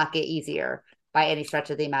schedule does not get easier by any stretch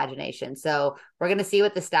of the imagination. So we're going to see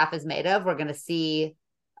what the staff is made of. We're going to see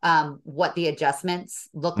what the adjustments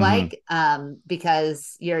look Mm-hmm. like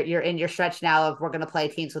because you're in your stretch now of we're going to play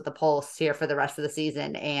teams with the pulse here for the rest of the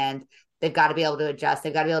season, and they've got to be able to adjust.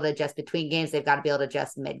 They've got to be able to adjust between games. They've got to be able to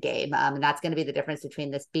adjust mid game, and that's going to be the difference between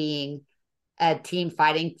this being a team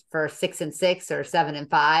fighting for 6-6 or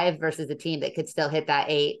 7-5 versus a team that could still hit that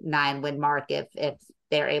 8-9 win mark if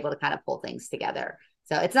they're able to kind of pull things together.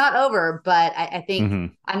 So it's not over, but I think Mm-hmm.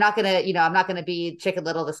 I'm not gonna be chicken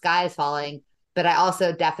little, the sky is falling. But I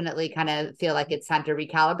also definitely kind of feel like it's time to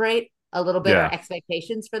recalibrate a little bit our Yeah.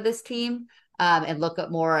 expectations for this team, and look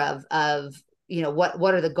at more of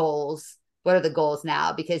what are the goals? What are the goals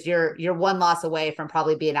now? Because you're one loss away from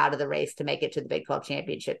probably being out of the race to make it to the Big 12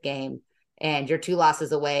 championship game, and you're two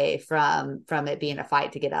losses away from it being a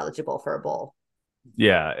fight to get eligible for a bowl.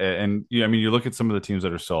 Yeah. And I mean, you look at some of the teams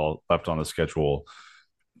that are still left on the schedule.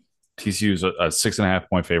 TCU is a 6.5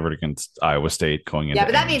 point favorite against Iowa State going Yeah, into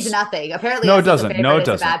but that means Ames. nothing. Apparently, No, it us as a doesn't. No, favorite it is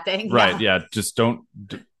a doesn't. bad thing. Right. Yeah, Yeah. Just don't,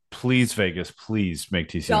 please, Vegas, please make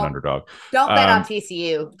TCU an don't underdog. don't bet on Um,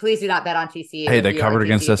 TCU. Please do not bet on TCU hey, if they you are a covered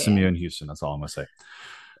against TCU SMU fan. and Houston. That's all I'm going to say.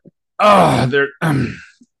 Oh, they're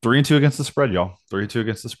 3-2 against the spread, y'all. 3-2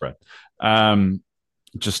 against the spread. Um,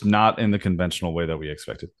 just not in the conventional way that we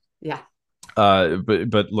expected. Yeah,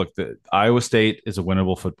 But look, the Iowa State is a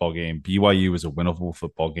winnable football game. BYU is a winnable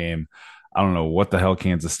football game. I don't know what the hell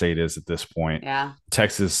Kansas State is at this point. yeah.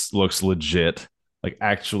 Texas looks legit, like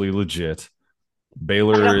actually legit. I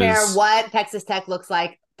Baylor don't care is what Texas Tech looks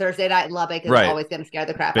like. Thursday night in Lubbock is right. always going to scare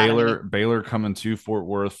the crap out of me. Baylor coming to Fort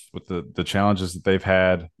Worth with the challenges that they've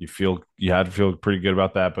had. You had to feel pretty good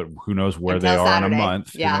about that, but who knows where they Until are in a Saturday.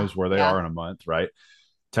 month? Who Yeah, knows where they yeah, are in a month, right?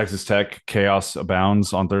 Texas Tech chaos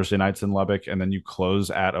abounds on Thursday nights in Lubbock, and then you close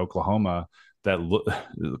at Oklahoma. That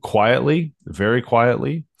quietly, very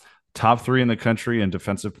quietly, top three in the country in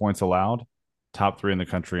defensive points allowed, top three in the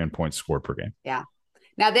country in points scored per game. yeah.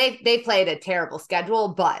 Now they played a terrible schedule,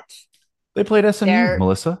 but They played SMU, they're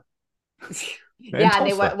Melissa, and yeah, and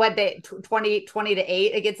they Tulsa. what they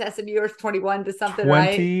 20-8 against SMU or 21 to something,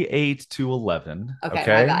 right? 28-11. Okay, my Okay.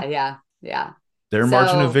 bad. Yeah, yeah. Their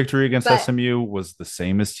margin of So, victory against but SMU was the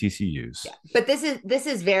same as TCU's. yeah, but this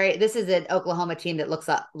is an Oklahoma team that looks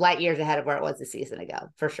up light years ahead of where it was a season ago,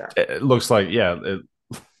 for sure. It looks like, yeah, it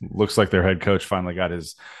looks like their head coach finally got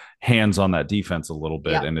his hands on that defense a little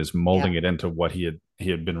bit Yep, and is molding yep, it into what he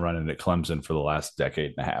had been running at Clemson for the last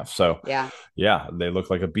decade and a half. So yeah, yeah, they look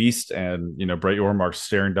like a beast. And Brett Yormark's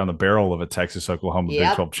staring down the barrel of a Texas Oklahoma Big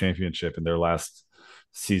yep. 12 championship in their last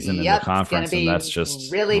season in the Yep, it's going to conference, and that's be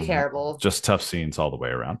really terrible. just tough scenes all the way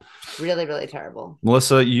around. Really, really terrible.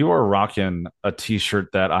 Melissa, you are rocking a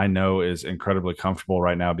t-shirt that I know is incredibly comfortable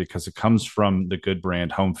right now because it comes from the good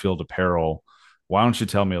brand Home Field Apparel. Why don't you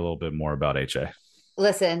tell me a little bit more about HA?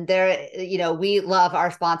 Listen, we love our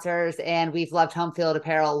sponsors and we've loved Home Field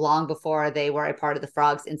Apparel long before they were a part of the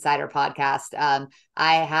Frogs Insider podcast.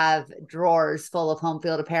 I have drawers full of Home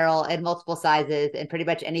Field Apparel in multiple sizes, and pretty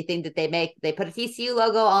much anything that they make, they put a TCU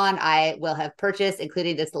logo on, I will have purchased,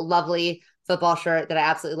 including this lovely football shirt that I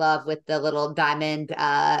absolutely love with the little diamond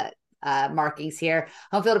markings here.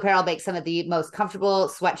 Home Field Apparel makes some of the most comfortable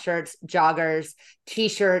sweatshirts, joggers,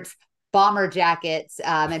 t-shirts, bomber jackets,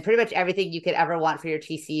 and pretty much everything you could ever want for your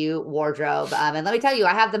TCU wardrobe. And let me tell you,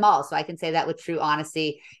 I have them all, so I can say that with true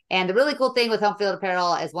honesty. And the really cool thing with Home Field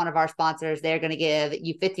Apparel, as one of our sponsors, they're going to give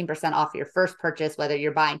you 15% off your first purchase, whether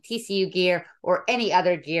you're buying TCU gear or any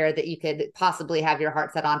other gear that you could possibly have your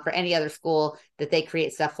heart set on for any other school that they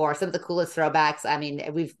create stuff for. Some of the coolest throwbacks. I mean,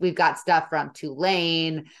 we've got stuff from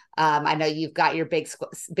Tulane. I know you've got your big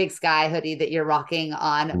sky hoodie that you're rocking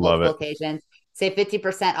on Love multiple it. occasions. Save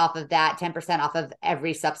 50% off of that, 10% off of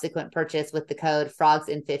every subsequent purchase with the code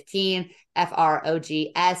FROGSIN15,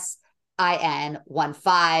 FROGSIN15.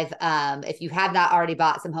 If you have not already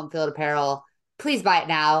bought some Home Field Apparel, please buy it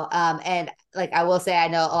now. And like I will say, I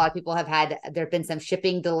know a lot of people there have been some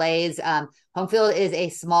shipping delays. Home Field is a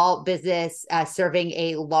small business serving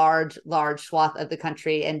a large swath of the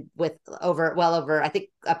country, and with well over, I think,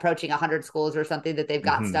 approaching 100 schools or something that they've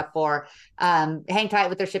got stuff for. Hang tight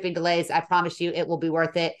with their shipping delays. I promise you it will be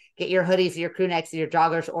worth it. Get your hoodies, your crew necks, and your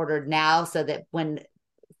joggers ordered now so that when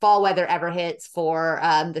fall weather ever hits for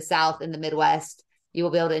the South and the Midwest, you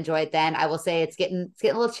will be able to enjoy it then. I will say it's getting a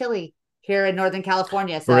little chilly here in Northern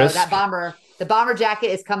California. So Brisk. the bomber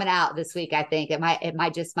jacket is coming out this week. I think it might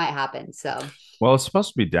happen. So, Well, it's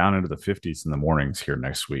supposed to be down into the 50s in the mornings here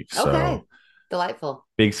next week. okay. So Delightful.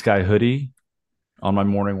 big sky hoodie on my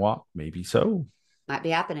morning walk. Maybe so. Might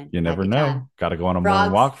be happening. You Might never be know. time. Got to go on a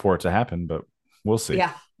morning Frogs. walk for it to happen, but we'll see.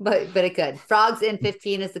 Yeah, but it could. Frogs in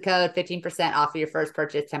 15 is the code. 15% off of your first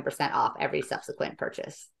purchase, 10% off every subsequent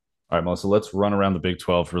purchase. All right, Melissa, let's run around the Big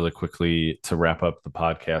 12 really quickly to wrap up the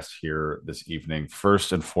podcast here this evening.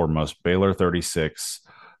 First and foremost, Baylor 36,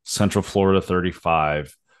 Central Florida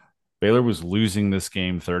 35. Baylor was losing this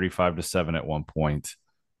game 35-7 at one point,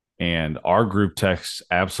 and our group text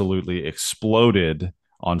absolutely exploded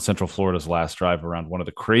on Central Florida's last drive around one of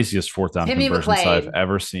the craziest fourth down Timmy conversions I've McClain.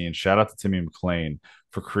 ever seen. Shout out to Timmy McClain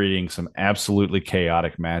for creating some absolutely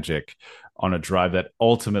chaotic magic on a drive that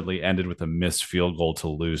ultimately ended with a missed field goal to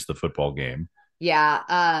lose the football game. Yeah.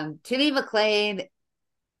 Timmy McClain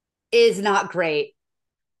is not great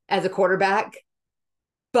as a quarterback,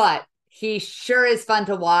 but he sure is fun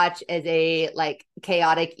to watch as a like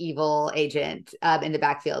chaotic evil agent in the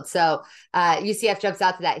backfield. So UCF jumps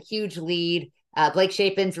out to that huge lead. Blake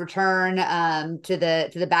Shapen's return to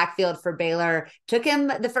the backfield for Baylor took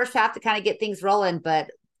him the first half to kind of get things rolling, but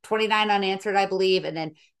 29 unanswered, I believe. And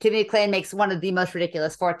then Timmy McClain makes one of the most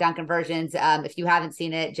ridiculous fourth down conversions. If you haven't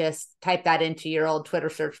seen it, just type that into your old Twitter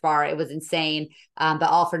search bar. It was insane. But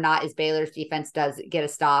all for naught is Baylor's defense does get a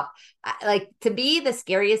stop. Like, to be the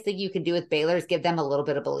scariest thing you can do with Baylor is give them a little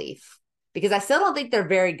bit of belief, because I still don't think they're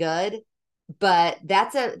very good. But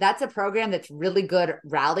that's a program that's really good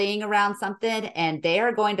rallying around something, and they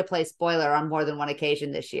are going to play spoiler on more than one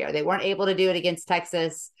occasion this year. They weren't able to do it against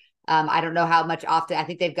Texas. I don't know how much often. I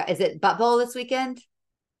think they've got. Is it Butt Bowl this weekend?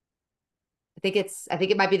 I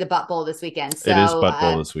think it might be the Butt Bowl this weekend. So it is Butt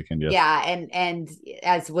Bowl this weekend. Yes. Yeah, and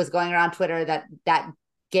as was going around Twitter, that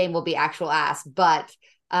game will be actual ass. But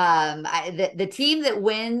the team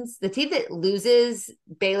that loses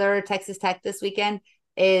Baylor Texas Tech this weekend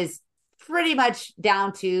is pretty much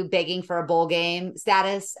down to begging for a bowl game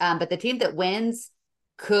status. But the team that wins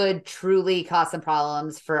could truly cause some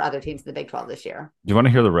problems for other teams in the Big 12 this year. Do you want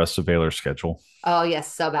to hear the rest of Baylor's schedule? Oh,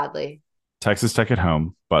 yes, so badly. Texas Tech at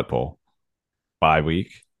home, Butt Bowl, bye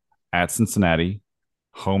week, at Cincinnati,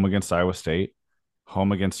 home against Iowa State,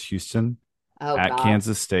 home against Houston, at God.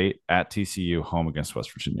 Kansas State, at TCU, home against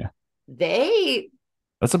West Virginia. They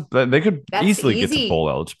could easily get to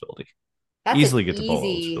bowl eligibility. Easily get to bowl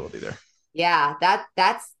eligibility there. Yeah,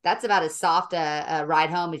 that's about as soft a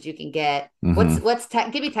ride home as you can get.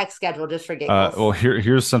 Mm-hmm. Give me Tech's schedule just for giggles. Well,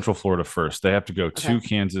 here's Central Florida first. They have to go to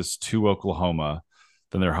Kansas, to Oklahoma,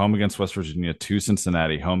 then they're home against West Virginia, to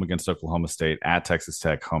Cincinnati, home against Oklahoma State, at Texas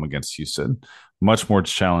Tech, home against Houston. Much more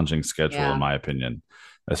challenging schedule, in my opinion.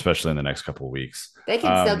 especially in the next couple of weeks. They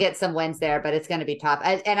can still get some wins there, but it's going to be tough.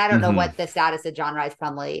 And I don't know Mhm. what the status of John Rice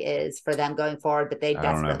Plumlee is for them going forward, but they I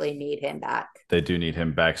don't know. desperately need him back. They do need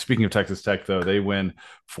him back. Speaking of Texas Tech, though, they win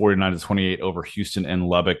 49-28 over Houston and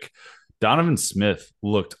Lubbock. Donovan Smith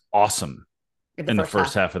looked awesome In the in the first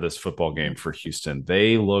first half. half of this football game for Houston.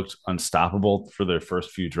 They looked unstoppable for their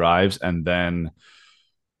first few drives, and then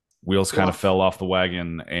wheels kind of Woof. fell off the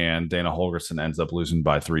wagon, and Dana Holgerson ends up losing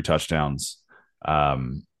by 3 touchdowns,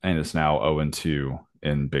 and is now 0-2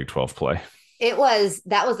 in Big 12 play. I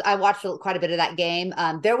watched quite a bit of that game.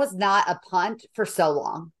 There was not a punt for so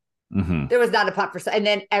long. Mm-hmm. There was not a punt for so, and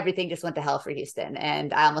then everything just went to hell for Houston,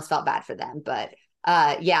 and I almost felt bad for them. But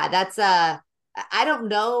yeah, that's I don't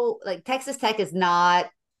know. Like Texas Tech is not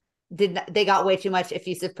did they got way too much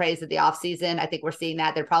effusive praise at the offseason. I think we're seeing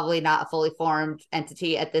that they're probably not a fully formed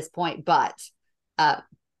entity at this point, but uh,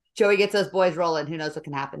 Joey gets those boys rolling. Who knows what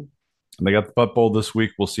can happen? And they got the Butt Bowl this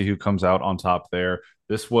week. We'll see who comes out on top there.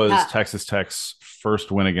 This was Uh, Texas Tech's first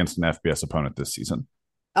win against an FBS opponent this season.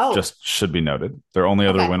 oh, Just should be noted. Their only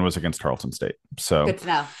other okay. win was against Tarleton State. So, Good to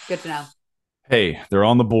know. Good to know. hey, they're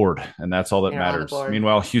on the board, and that's all that They're on the matters. board.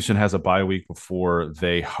 Meanwhile, Houston has a bye week before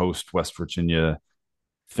they host West Virginia.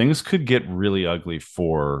 Things could get really ugly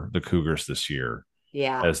for the Cougars this year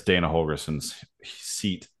Yeah. as Dana Holgerson's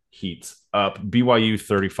seat heats up. BYU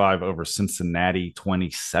 35 over Cincinnati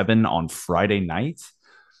 27 on Friday night.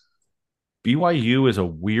 BYU is a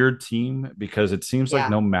weird team because it seems like Yeah.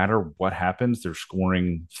 no matter what happens, they're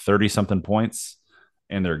scoring 30 something points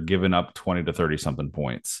and they're giving up 20 to 30 something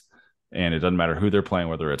points. And it doesn't matter who they're playing,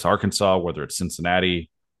 whether it's Arkansas, whether it's Cincinnati,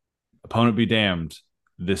 opponent be damned.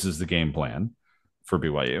 This is the game plan for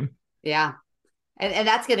BYU. Yeah. And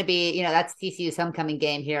that's going to be, that's TCU's homecoming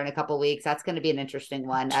game here in a couple of weeks. That's going to be an interesting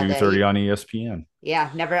one. 2:30 on ESPN.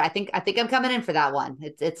 Yeah, never. I think I'm coming in for that one.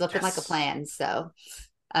 It's looking like a Yes. plan. So,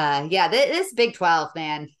 yeah, this Big 12,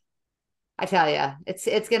 man. I tell you,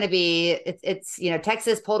 it's going to be it's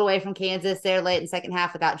Texas pulled away from Kansas there late in the second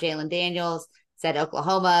half without Jalen Daniels. Said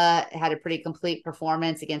Oklahoma had a pretty complete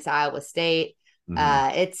performance against Iowa State.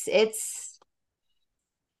 Mm-hmm.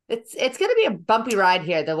 It's going to be a bumpy ride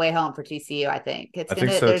here the way home for TCU. I think I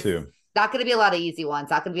think so there's too. not going to be a lot of easy ones.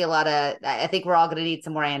 Not going to be a lot of. I think we're all going to need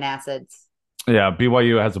some more antacids. Yeah,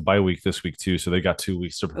 BYU has a bye week this week too, so they got 2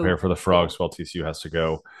 weeks to prepare Ooh, for the Frogs cool. while TCU has to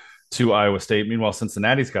go to Iowa State. Meanwhile,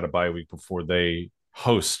 Cincinnati's got a bye week before they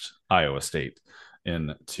host Iowa State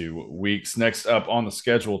in 2 weeks. Next up on the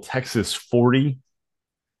schedule, Texas 40,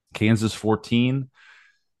 Kansas 14.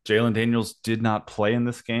 Jalen Daniels did not play in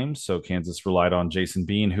this game, so Kansas relied on Jason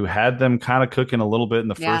Bean, who had them kind of cooking a little bit in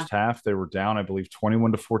the Yeah. first half. They were down, I believe,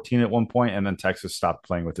 21-14 at one point, and then Texas stopped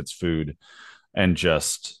playing with its food and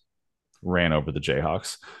just ran over the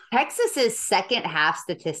Jayhawks. Texas's second half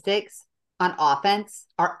statistics on offense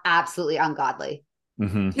are absolutely ungodly.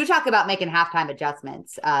 Mm-hmm. You talk about making halftime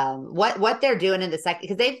adjustments. What they're doing in the second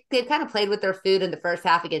because they've kind of played with their food in the first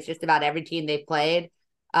half against just about every team they've played.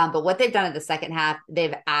 But what they've done in the second half,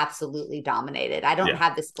 they've absolutely dominated. I don't Yeah.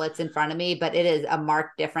 have the splits in front of me, but it is a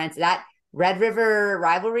marked difference. That Red River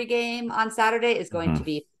rivalry game on Saturday is going Mm-hmm. to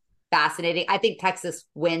be fascinating. I think Texas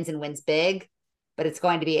wins and wins big, but it's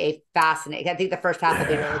going to be a fascinating. I think the first half will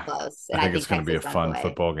be really Yeah. close, I and I think it's think going to be a Texas runs fun away.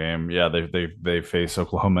 football game. Yeah, they face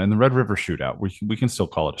Oklahoma in the Red River Shootout. We can still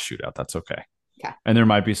call it a shootout. That's okay. Okay, And there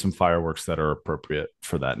might be some fireworks that are appropriate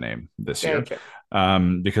for that name this very year. true.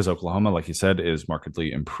 Because Oklahoma, like you said, is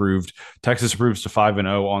markedly improved. Texas improves to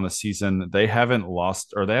 5-0 on the season. They haven't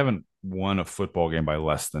lost or they haven't won a football game by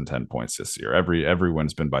less than 10 points this year. Every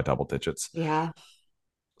win's been by double digits. Yeah.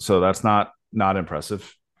 So that's not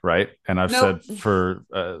impressive, right? And I've said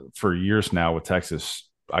Nope. for years now with Texas,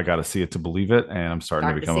 I got to see it to believe it, and I'm starting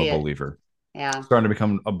to Starting to become a see it. believer. Yeah. Starting to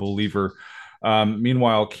become a believer.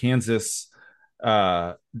 Meanwhile, Kansas,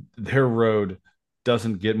 their road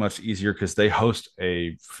doesn't get much easier because they host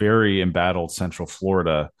a very embattled Central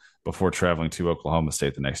Florida before traveling to Oklahoma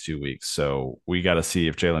State the next 2 weeks. So we got to see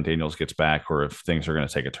if Jalen Daniels gets back or if things are going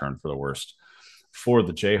to take a turn for the worst for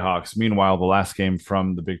the Jayhawks. Meanwhile, the last game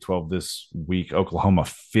from the Big 12 this week, Oklahoma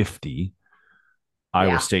 50,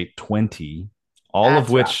 Iowa Yeah. State 20, all of That's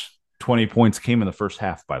rough. which 20 points came in the first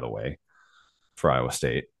half, by the way, for Iowa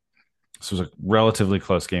State. This was a relatively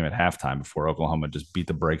close game at halftime before Oklahoma just beat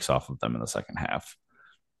the brakes off of them in the second half.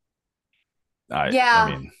 I Yeah.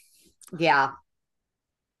 mean, Yeah.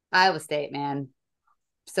 Iowa State, man.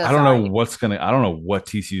 So I don't know sorry. what's gonna. I don't know what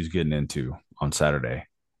TCU is getting into on Saturday.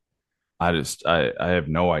 I have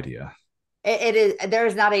no idea. It is there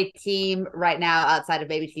is not a team right now outside of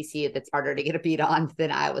maybe TCU that's harder to get a beat on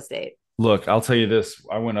than Iowa State. Look, I'll tell you this.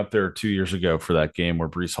 I went up there 2 years ago for that game where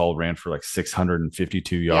Brees Hall ran for like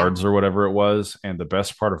 652 Yeah. yards or whatever it was. And the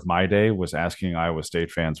best part of my day was asking Iowa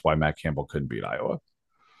State fans why Matt Campbell couldn't beat Iowa.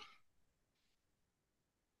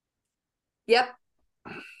 Yep.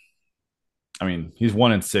 I mean, he's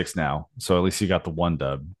 1-6 now, so at least he got the one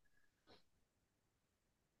dub.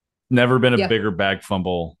 Never been a Yep. bigger bag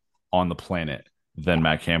fumble on the planet than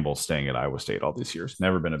Matt Campbell staying at Iowa State all these years.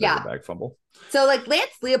 Never been a bigger Yeah. bag fumble. So like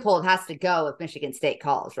Lance Leopold has to go if Michigan State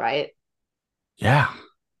calls, right? Yeah.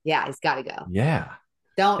 Yeah, he's got to go. Yeah.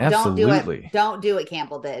 Don't do it. Absolutely. Don't do what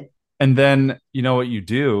Campbell did. And then you know what you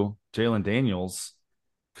do? Jalen Daniels,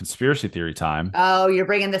 conspiracy theory time, Oh, you're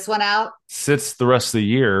bringing this one out? sits the rest of the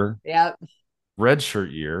year, Yep.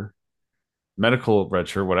 redshirt year, medical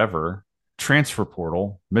redshirt, whatever, transfer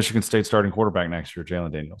portal, Michigan State starting quarterback next year,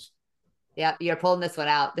 Jalen Daniels. Yep. You're pulling this one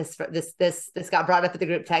out. This got brought up at the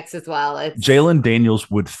group text as well. It's Jalen Daniels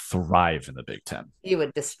would thrive in the Big Ten. He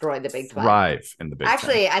would destroy the Big 12. Thrive in the Big Ten.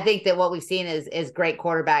 Actually, I think that what we've seen is great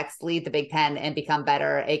quarterbacks lead the Big Ten and become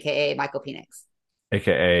better, aka Michael Penix.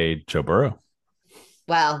 AKA Joe Burrow.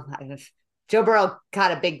 Well, Joe Burrow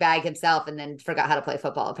caught a big bag himself and then forgot how to play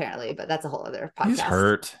football, apparently, but that's a whole other He's podcast.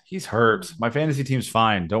 hurt. He's hurt. My fantasy team's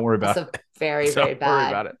fine. Don't worry about Also, it. very, very Don't worry bad.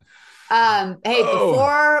 about it. Hey, Oh,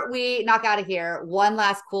 before we knock out of here, one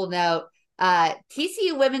last cool note.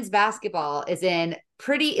 TCU women's basketball is in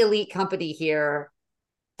pretty elite company here.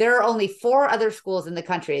 There are only four other schools in the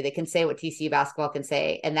country that can say what TCU basketball can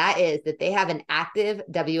say, and that is that they have an active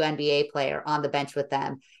WNBA player on the bench with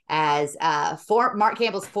them as Mark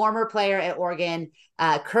Campbell's former player at Oregon,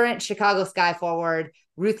 current Chicago Sky forward,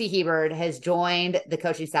 Ruthie Hebard, has joined the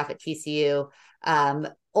coaching staff at TCU.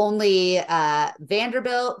 Only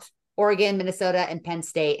Vanderbilt, Oregon, Minnesota, and Penn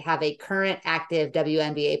State have a current active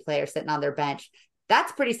WNBA player sitting on their bench.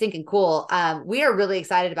 That's pretty stinking cool. We are really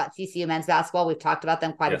excited about TCU men's basketball. We've talked about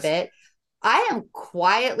them quite a yes. bit. I am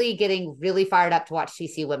quietly getting really fired up to watch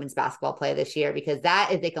TCU women's basketball play this year because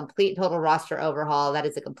that is a complete total roster overhaul. That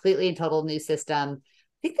is a completely and total new system.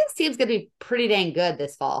 I think this team's going to be pretty dang good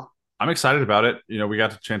this fall. I'm excited about it. You know, we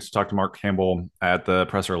got a chance to talk to Mark Campbell at the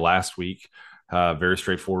presser last week. Very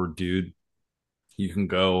straightforward dude. You can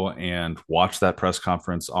go and watch that press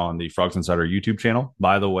conference on the Frogs Insider YouTube channel.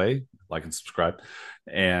 By the way, like and subscribe.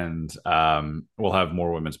 And we'll have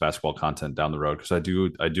more women's basketball content down the road because I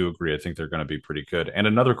do agree. I think they're going to be pretty good. And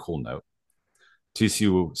another cool note: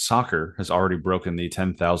 TCU soccer has already broken the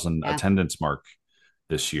 10,000 Yeah. attendance mark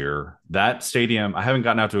this year. That stadium, I haven't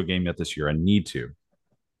gotten out to a game yet this year. I need to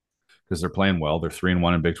because they're playing well. They're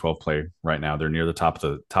 3-1 in Big 12 play right now. They're near the top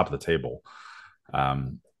of the table.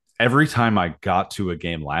 Um, every time I got to a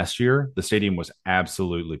game last year, the stadium was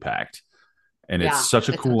absolutely packed. And it's Yeah. such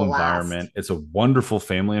a It's a cool blast. environment. It's a wonderful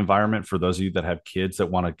family environment for those of you that have kids that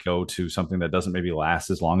want to go to something that doesn't maybe last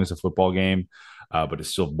as long as a football game, but is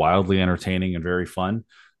still wildly entertaining and very fun.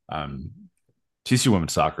 Um, TCU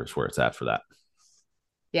women's soccer is where it's at for that.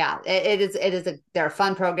 Yeah, they're a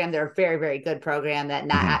fun program. They're a very, very good program. That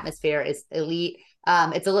Mm-hmm. atmosphere is elite.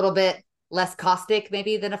 It's a little bit less caustic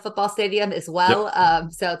maybe than a football stadium as Yep. well.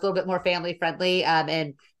 So it's a little bit more family friendly.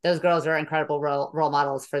 And those girls are incredible role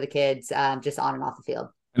models for the kids, just on and off the field.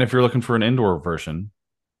 And if you're looking for an indoor version,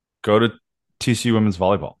 go to TCU women's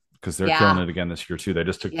volleyball because they're killing Yeah, it again this year too. They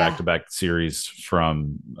just took back yeah, to back series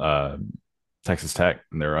from Texas Tech,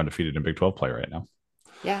 and they're undefeated in Big 12 play right now.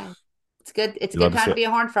 yeah. It's good. It's a You good love to time see to it. be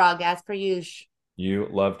a horn frog, as per usual. You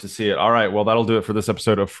love to see it. All right. Well, that'll do it for this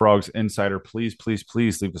episode of Frogs Insider. Please, please,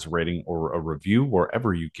 please leave us a rating or a review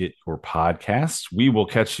wherever you get your podcasts. We will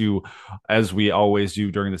catch you as we always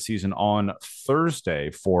do during the season on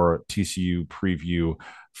Thursday for TCU preview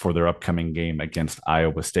for their upcoming game against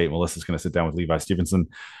Iowa State. Melissa's going to sit down with Levi Stevenson.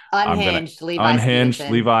 I'm going to Unhinged, Levi unhinged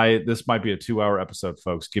Stevenson. Levi. This might be a 2 hour episode,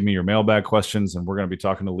 folks. Give me your mailbag questions, and we're going to be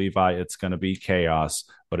talking to Levi. It's going to be chaos.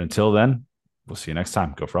 But until then, we'll see you next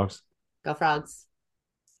time. Go Frogs. Go frogs.